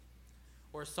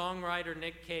 Or songwriter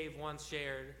Nick Cave once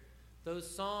shared, those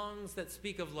songs that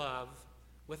speak of love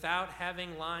without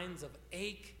having lines of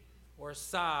ache or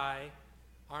sigh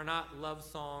are not love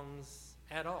songs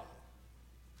at all.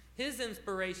 His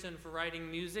inspiration for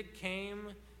writing music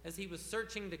came as he was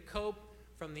searching to cope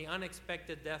from the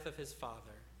unexpected death of his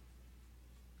father.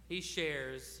 He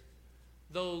shares,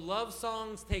 though love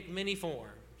songs take many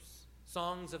forms,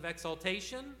 songs of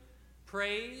exaltation,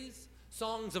 praise,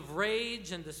 songs of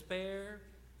rage and despair,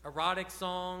 erotic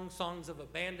songs, songs of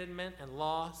abandonment and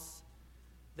loss,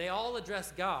 they all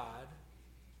address God,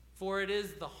 for it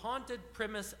is the haunted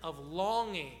premise of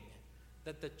longing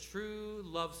that the true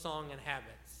love song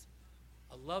inhabits.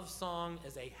 A love song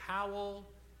is a howl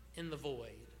in the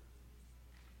void.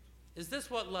 Is this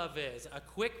what love is? A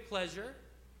quick pleasure,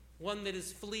 one that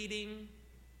is fleeting,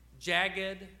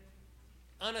 jagged,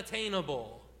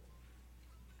 unattainable,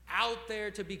 out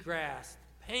there to be grasped,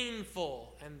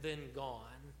 painful, and then gone.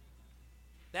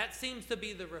 That seems to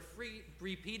be the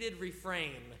repeated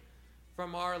refrain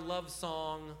from our love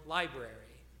song library.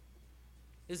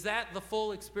 Is that the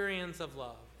full experience of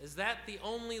love? Is that the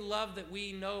only love that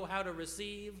we know how to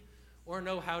receive or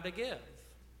know how to give?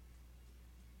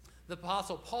 The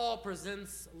Apostle Paul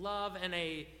presents love in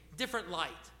a different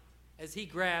light as he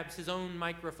grabs his own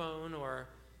microphone or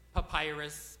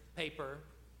papyrus paper.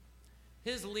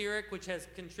 His lyric, which has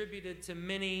contributed to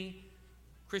many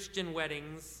Christian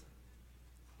weddings,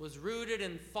 was rooted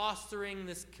in fostering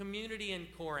this community in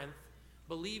Corinth,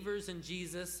 believers in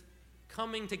Jesus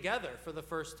coming together for the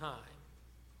first time.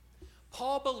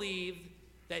 Paul believed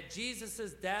that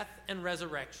Jesus' death and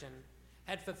resurrection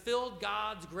had fulfilled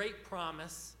God's great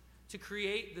promise to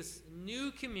create this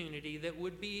new community that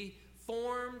would be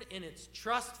formed in its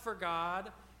trust for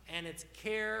God and its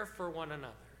care for one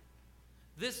another.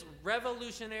 This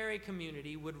revolutionary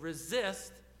community would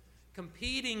resist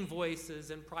competing voices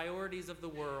and priorities of the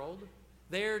world,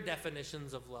 their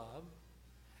definitions of love,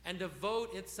 and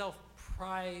devote itself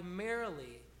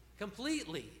primarily,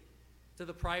 completely, to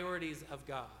the priorities of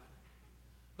God.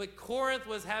 But Corinth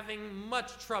was having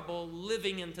much trouble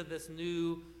living into this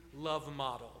new love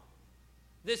model.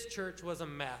 This church was a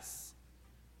mess.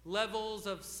 Levels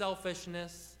of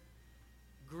selfishness,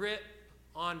 grip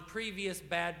on previous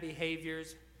bad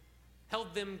behaviors,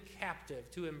 held them captive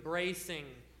to embracing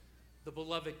the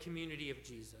beloved community of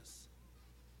Jesus.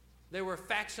 There were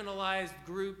factionalized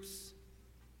groups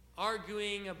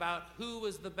arguing about who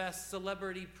was the best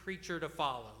celebrity preacher to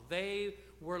follow. They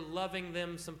were loving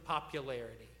them some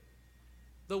popularity.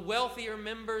 The wealthier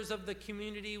members of the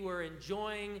community were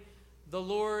enjoying the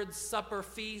Lord's Supper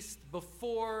feast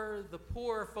before the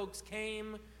poor folks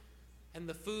came, and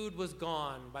the food was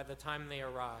gone by the time they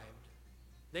arrived.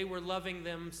 They were loving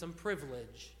them some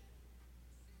privilege.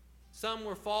 Some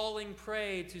were falling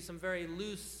prey to some very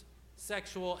loose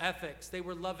sexual ethics. They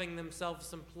were loving themselves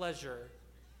some pleasure.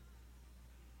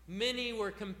 Many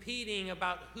were competing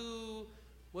about who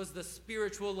was the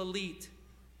spiritual elite,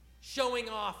 showing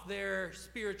off their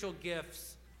spiritual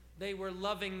gifts. They were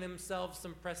loving themselves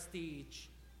some prestige.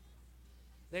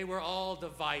 They were all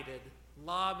divided,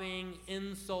 lobbing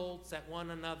insults at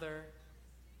one another,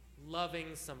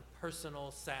 loving some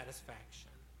personal satisfaction.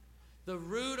 The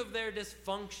root of their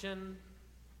dysfunction,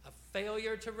 a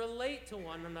failure to relate to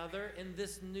one another in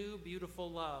this new beautiful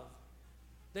love.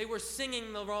 They were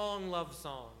singing the wrong love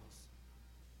songs.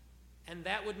 And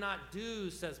that would not do,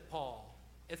 says Paul,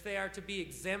 if they are to be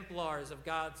exemplars of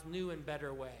God's new and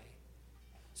better way.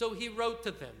 So he wrote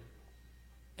to them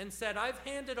and said, I've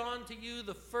handed on to you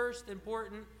the first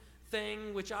important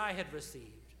thing which I had received,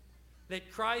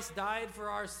 that Christ died for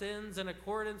our sins in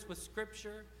accordance with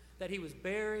Scripture, that he was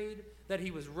buried, that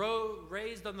he was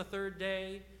raised on the third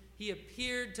day. He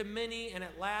appeared to many, and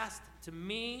at last to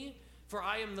me, for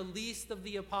I am the least of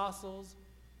the apostles,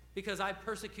 because I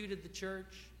persecuted the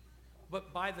church.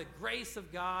 But by the grace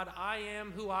of God, I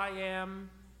am who I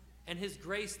am, and his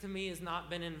grace to me has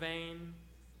not been in vain.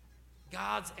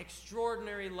 God's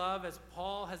extraordinary love, as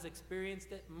Paul has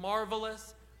experienced it,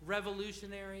 marvelous,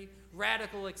 revolutionary,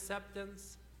 radical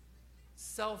acceptance,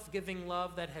 self-giving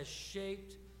love that has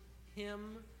shaped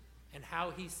him and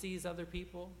how he sees other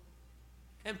people.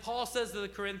 And Paul says to the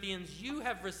Corinthians, you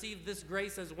have received this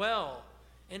grace as well.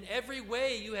 In every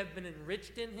way you have been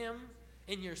enriched in him,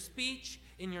 in your speech,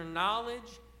 in your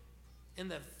knowledge, in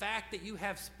the fact that you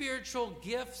have spiritual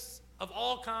gifts of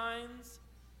all kinds.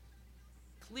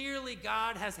 Clearly,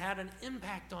 God has had an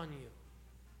impact on you.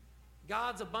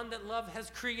 God's abundant love has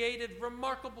created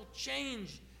remarkable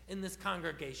change in this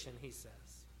congregation, he says.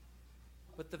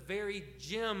 But the very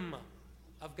gem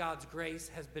of God's grace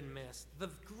has been missed. The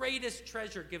greatest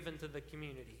treasure given to the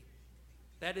community.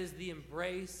 That is the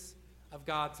embrace of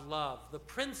God's love, the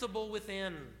principle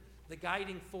within, the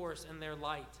guiding force in their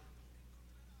light.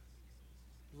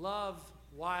 Love,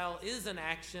 while is an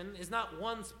action, is not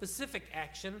one specific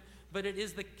action, but it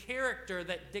is the character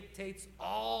that dictates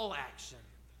all action.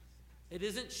 It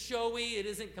isn't showy, it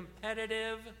isn't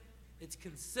competitive, it's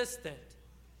consistent,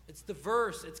 it's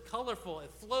diverse, it's colorful,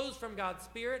 it flows from God's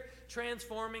Spirit,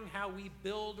 transforming how we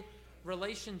build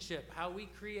relationship, how we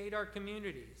create our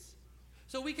communities.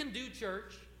 So we can do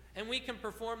church, and we can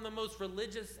perform the most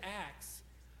religious acts,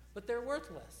 but they're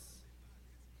worthless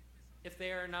if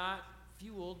they are not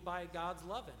fueled by God's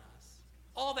love in us.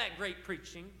 All that great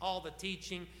preaching, all the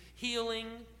teaching, healing,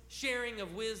 sharing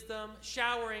of wisdom,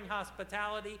 showering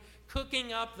hospitality,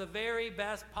 cooking up the very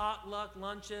best potluck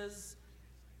lunches,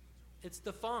 it's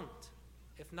defunct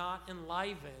if not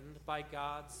enlivened by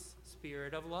God's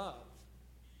spirit of love.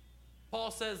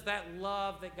 Paul says that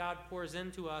love that God pours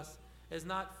into us is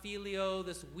not phileo,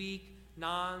 this weak,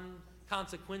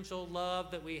 non-consequential love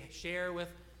that we share with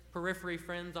periphery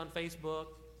friends on Facebook.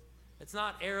 It's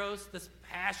not eros, this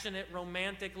passionate,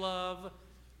 romantic love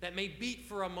that may beat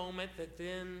for a moment that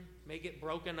then may get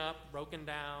broken up, broken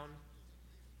down.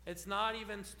 It's not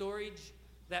even storage,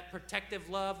 that protective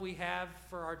love we have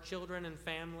for our children and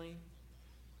family.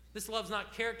 This love's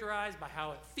not characterized by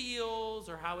how it feels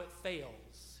or how it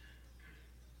fails.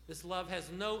 This love has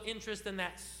no interest in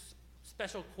that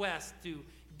special quest to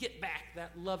get back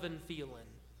that loving feeling.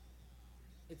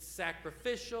 It's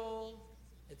sacrificial,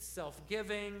 it's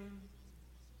self-giving.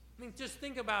 I mean, just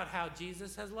think about how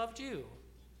Jesus has loved you.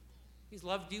 He's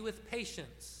loved you with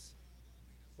patience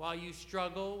while you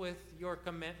struggle with your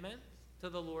commitment to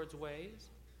the Lord's ways.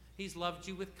 He's loved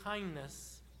you with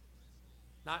kindness,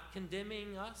 not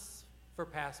condemning us for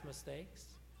past mistakes.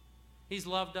 He's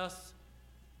loved us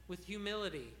with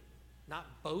humility, not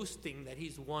boasting that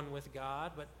he's one with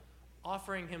God, but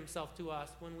offering himself to us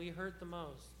when we hurt the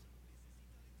most.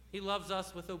 He loves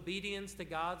us with obedience to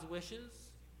God's wishes.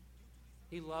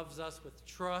 He loves us with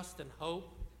trust and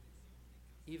hope,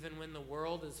 even when the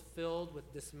world is filled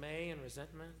with dismay and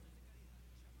resentment.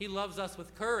 He loves us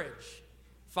with courage,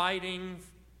 fighting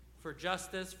for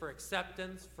justice, for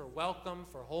acceptance, for welcome,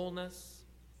 for wholeness.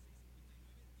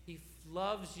 He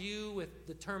loves you with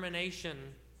determination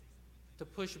to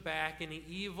push back any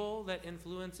evil that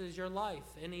influences your life,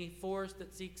 any force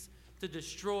that seeks to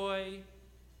destroy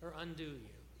or undo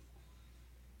you.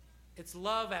 It's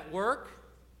love at work.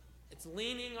 It's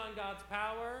leaning on God's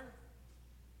power.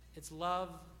 It's love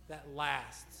that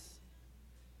lasts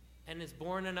and is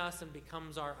born in us and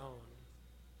becomes our own.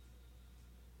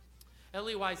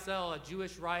 Elie Wiesel, a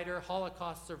Jewish writer,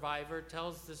 Holocaust survivor,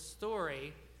 tells the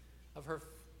story of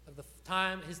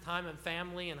his time and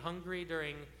family in Hungary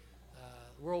during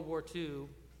World War II,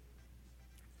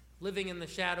 living in the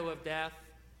shadow of death,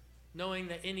 knowing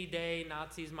that any day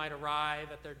Nazis might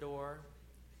arrive at their door.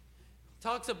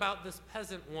 Talks about this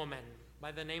peasant woman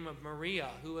by the name of Maria,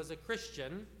 who was a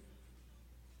Christian,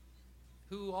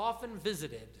 who often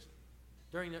visited.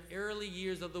 During the early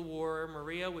years of the war,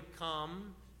 Maria would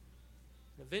come.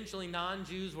 Eventually,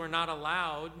 non-Jews were not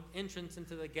allowed entrance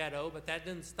into the ghetto, but that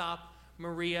didn't stop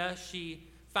Maria. She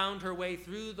found her way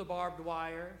through the barbed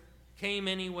wire, came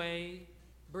anyway,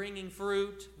 bringing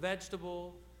fruit,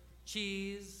 vegetable,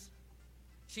 cheese.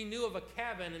 She knew of a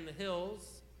cabin in the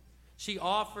hills. She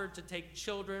offered to take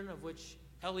children, of which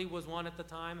Elie was one at the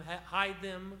time, hide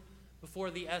them before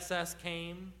the SS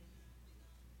came.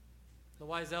 The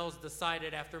Wiesels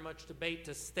decided after much debate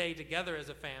to stay together as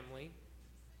a family,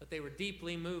 but they were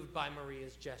deeply moved by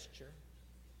Maria's gesture.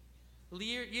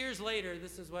 Years later,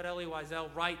 this is what Elie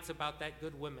Wiesel writes about that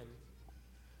good woman.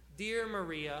 Dear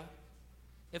Maria,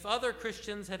 if other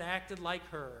Christians had acted like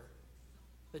her,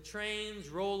 the trains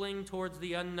rolling towards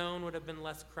the unknown would have been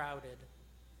less crowded.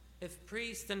 If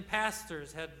priests and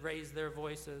pastors had raised their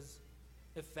voices,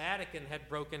 if Vatican had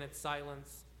broken its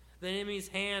silence, the enemy's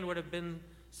hand would have been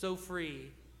so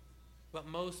free. But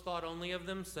most thought only of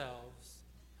themselves.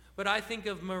 But I think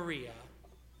of Maria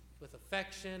with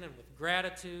affection and with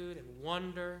gratitude and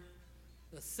wonder.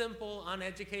 The simple,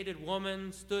 uneducated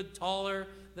woman stood taller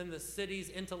than the city's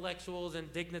intellectuals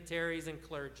and dignitaries and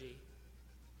clergy.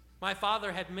 My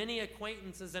father had many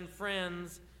acquaintances and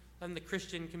friends in the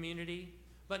Christian community,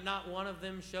 but not one of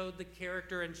them showed the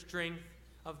character and strength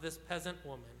of this peasant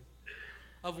woman.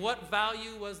 Of what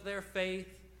value was their faith,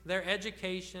 their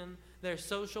education, their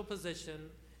social position,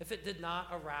 if it did not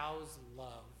arouse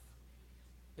love?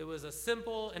 It was a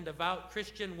simple and devout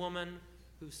Christian woman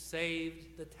who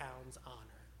saved the town's honor.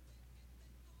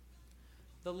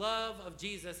 The love of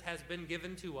Jesus has been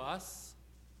given to us.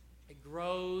 It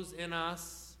grows in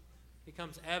us,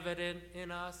 becomes evident in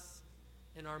us,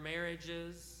 in our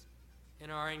marriages,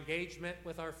 in our engagement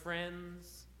with our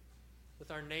friends, with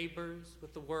our neighbors,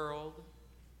 with the world.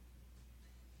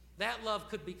 That love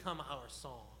could become our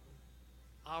song,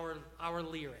 our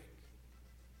lyric.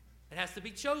 It has to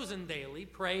be chosen daily,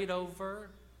 prayed over,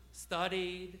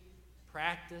 studied,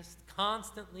 practiced,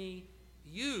 constantly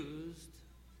used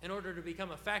in order to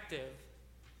become effective,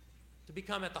 to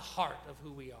become at the heart of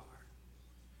who we are.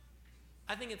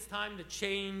 I think it's time to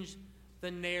change the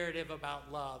narrative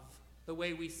about love, the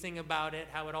way we sing about it,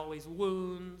 how it always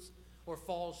wounds or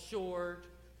falls short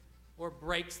or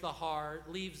breaks the heart,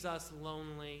 leaves us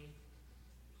lonely.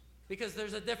 Because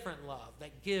there's a different love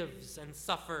that gives and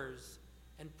suffers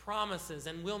and promises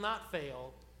and will not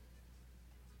fail.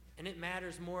 And it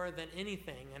matters more than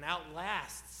anything and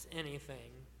outlasts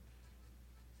anything.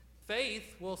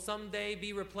 Faith will someday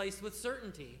be replaced with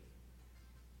certainty.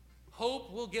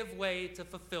 Hope will give way to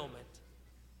fulfillment.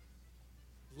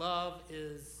 Love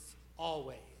is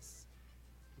always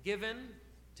given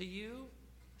to you,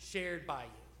 shared by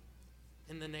you.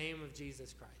 In the name of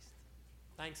Jesus Christ.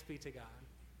 Thanks be to God.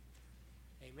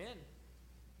 Amen.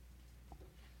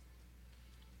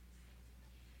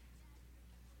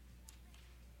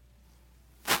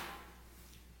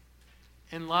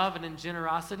 In love and in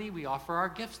generosity, we offer our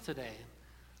gifts today.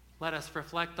 Let us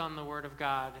reflect on the Word of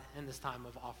God in this time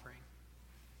of offering.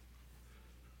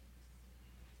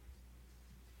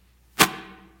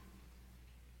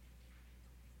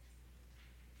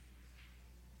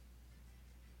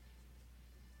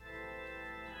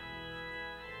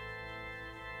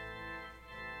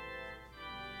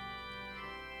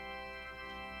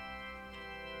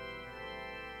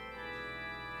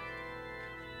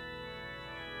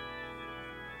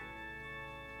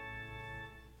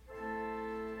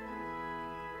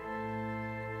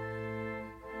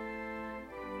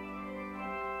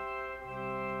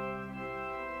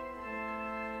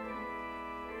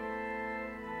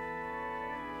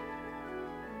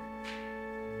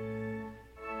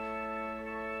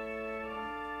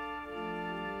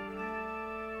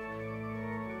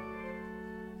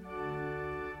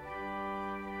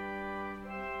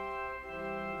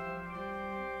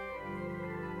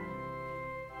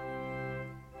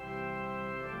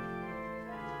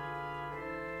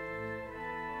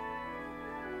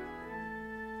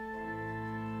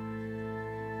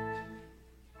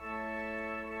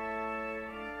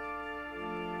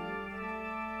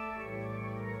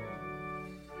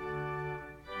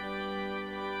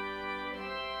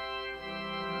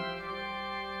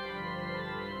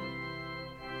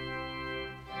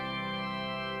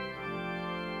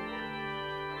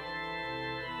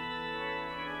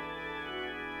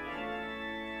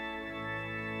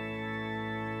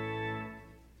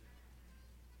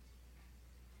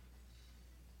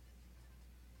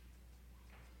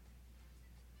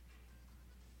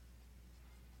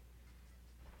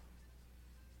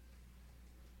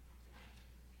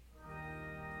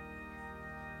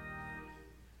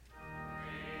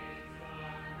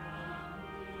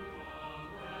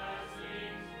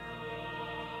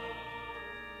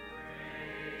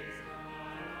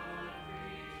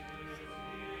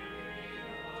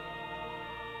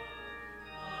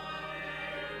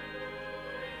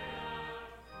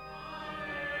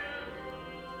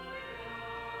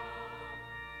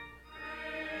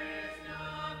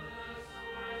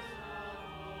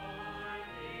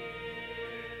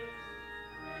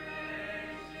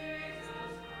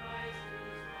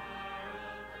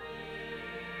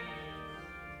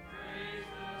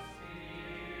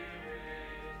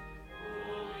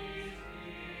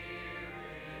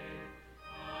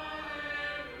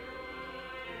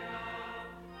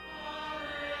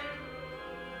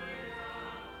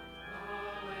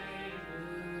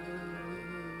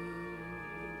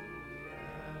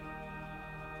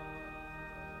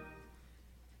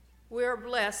 we are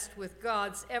blessed with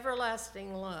God's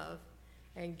everlasting love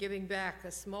and giving back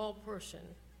a small portion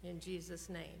in Jesus'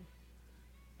 name.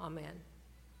 Amen.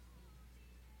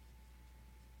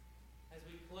 As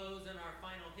we close in our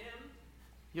final hymn,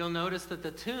 you'll notice that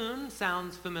the tune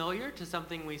sounds familiar to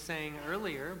something we sang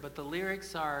earlier, but the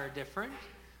lyrics are different.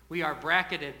 We are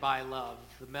bracketed by love.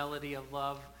 The melody of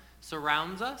love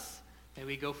surrounds us, and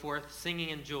we go forth singing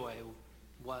in joy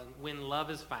when love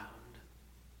is found.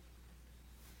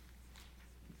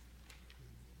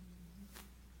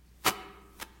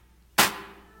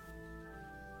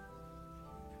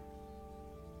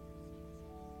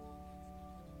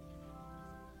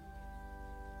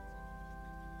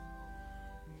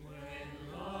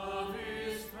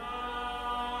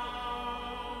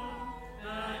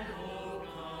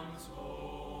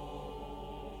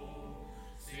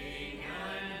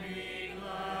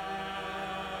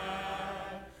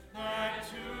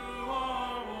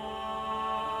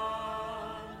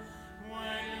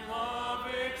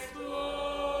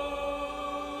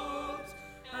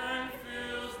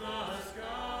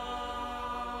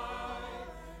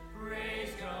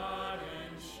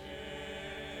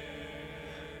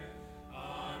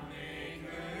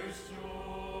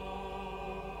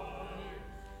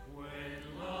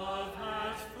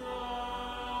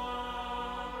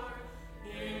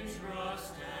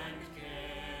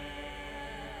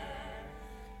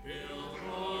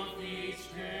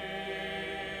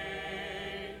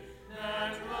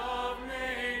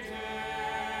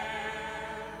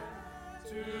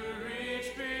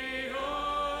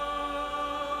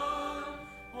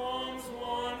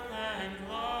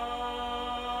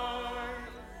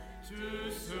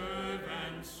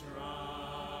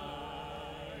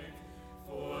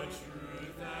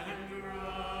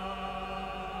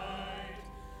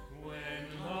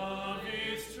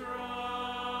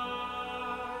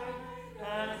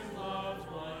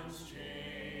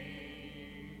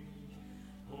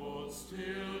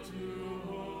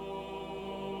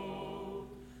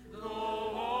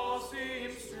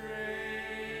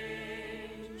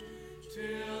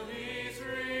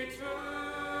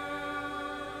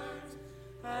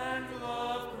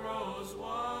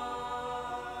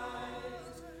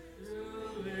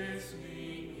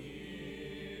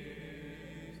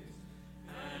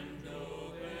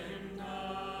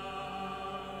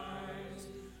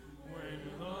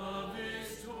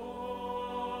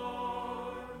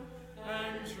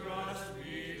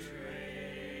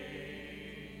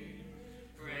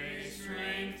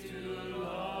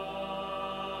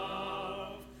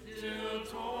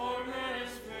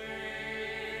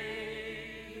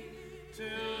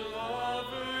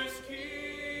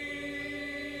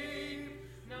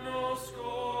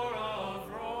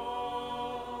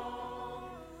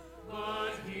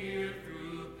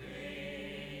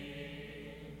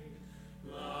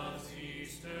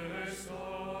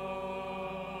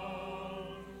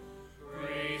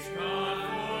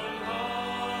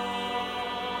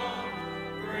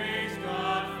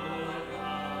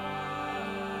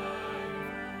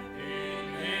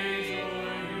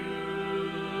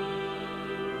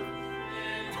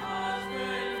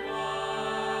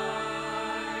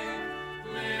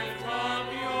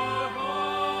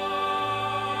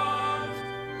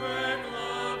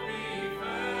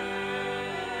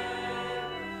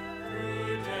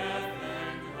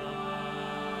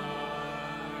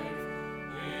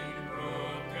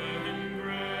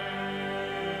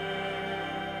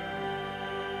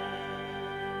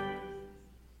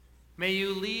 May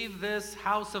you leave this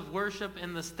house of worship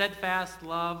in the steadfast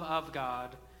love of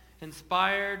God,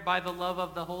 inspired by the love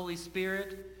of the Holy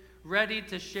Spirit, ready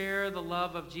to share the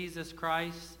love of Jesus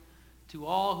Christ to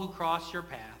all who cross your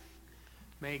path.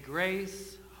 May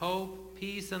grace, hope,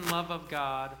 peace, and love of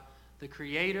God, the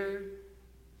Creator,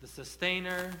 the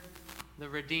Sustainer, the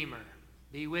Redeemer,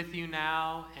 be with you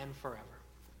now and forever.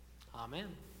 Amen.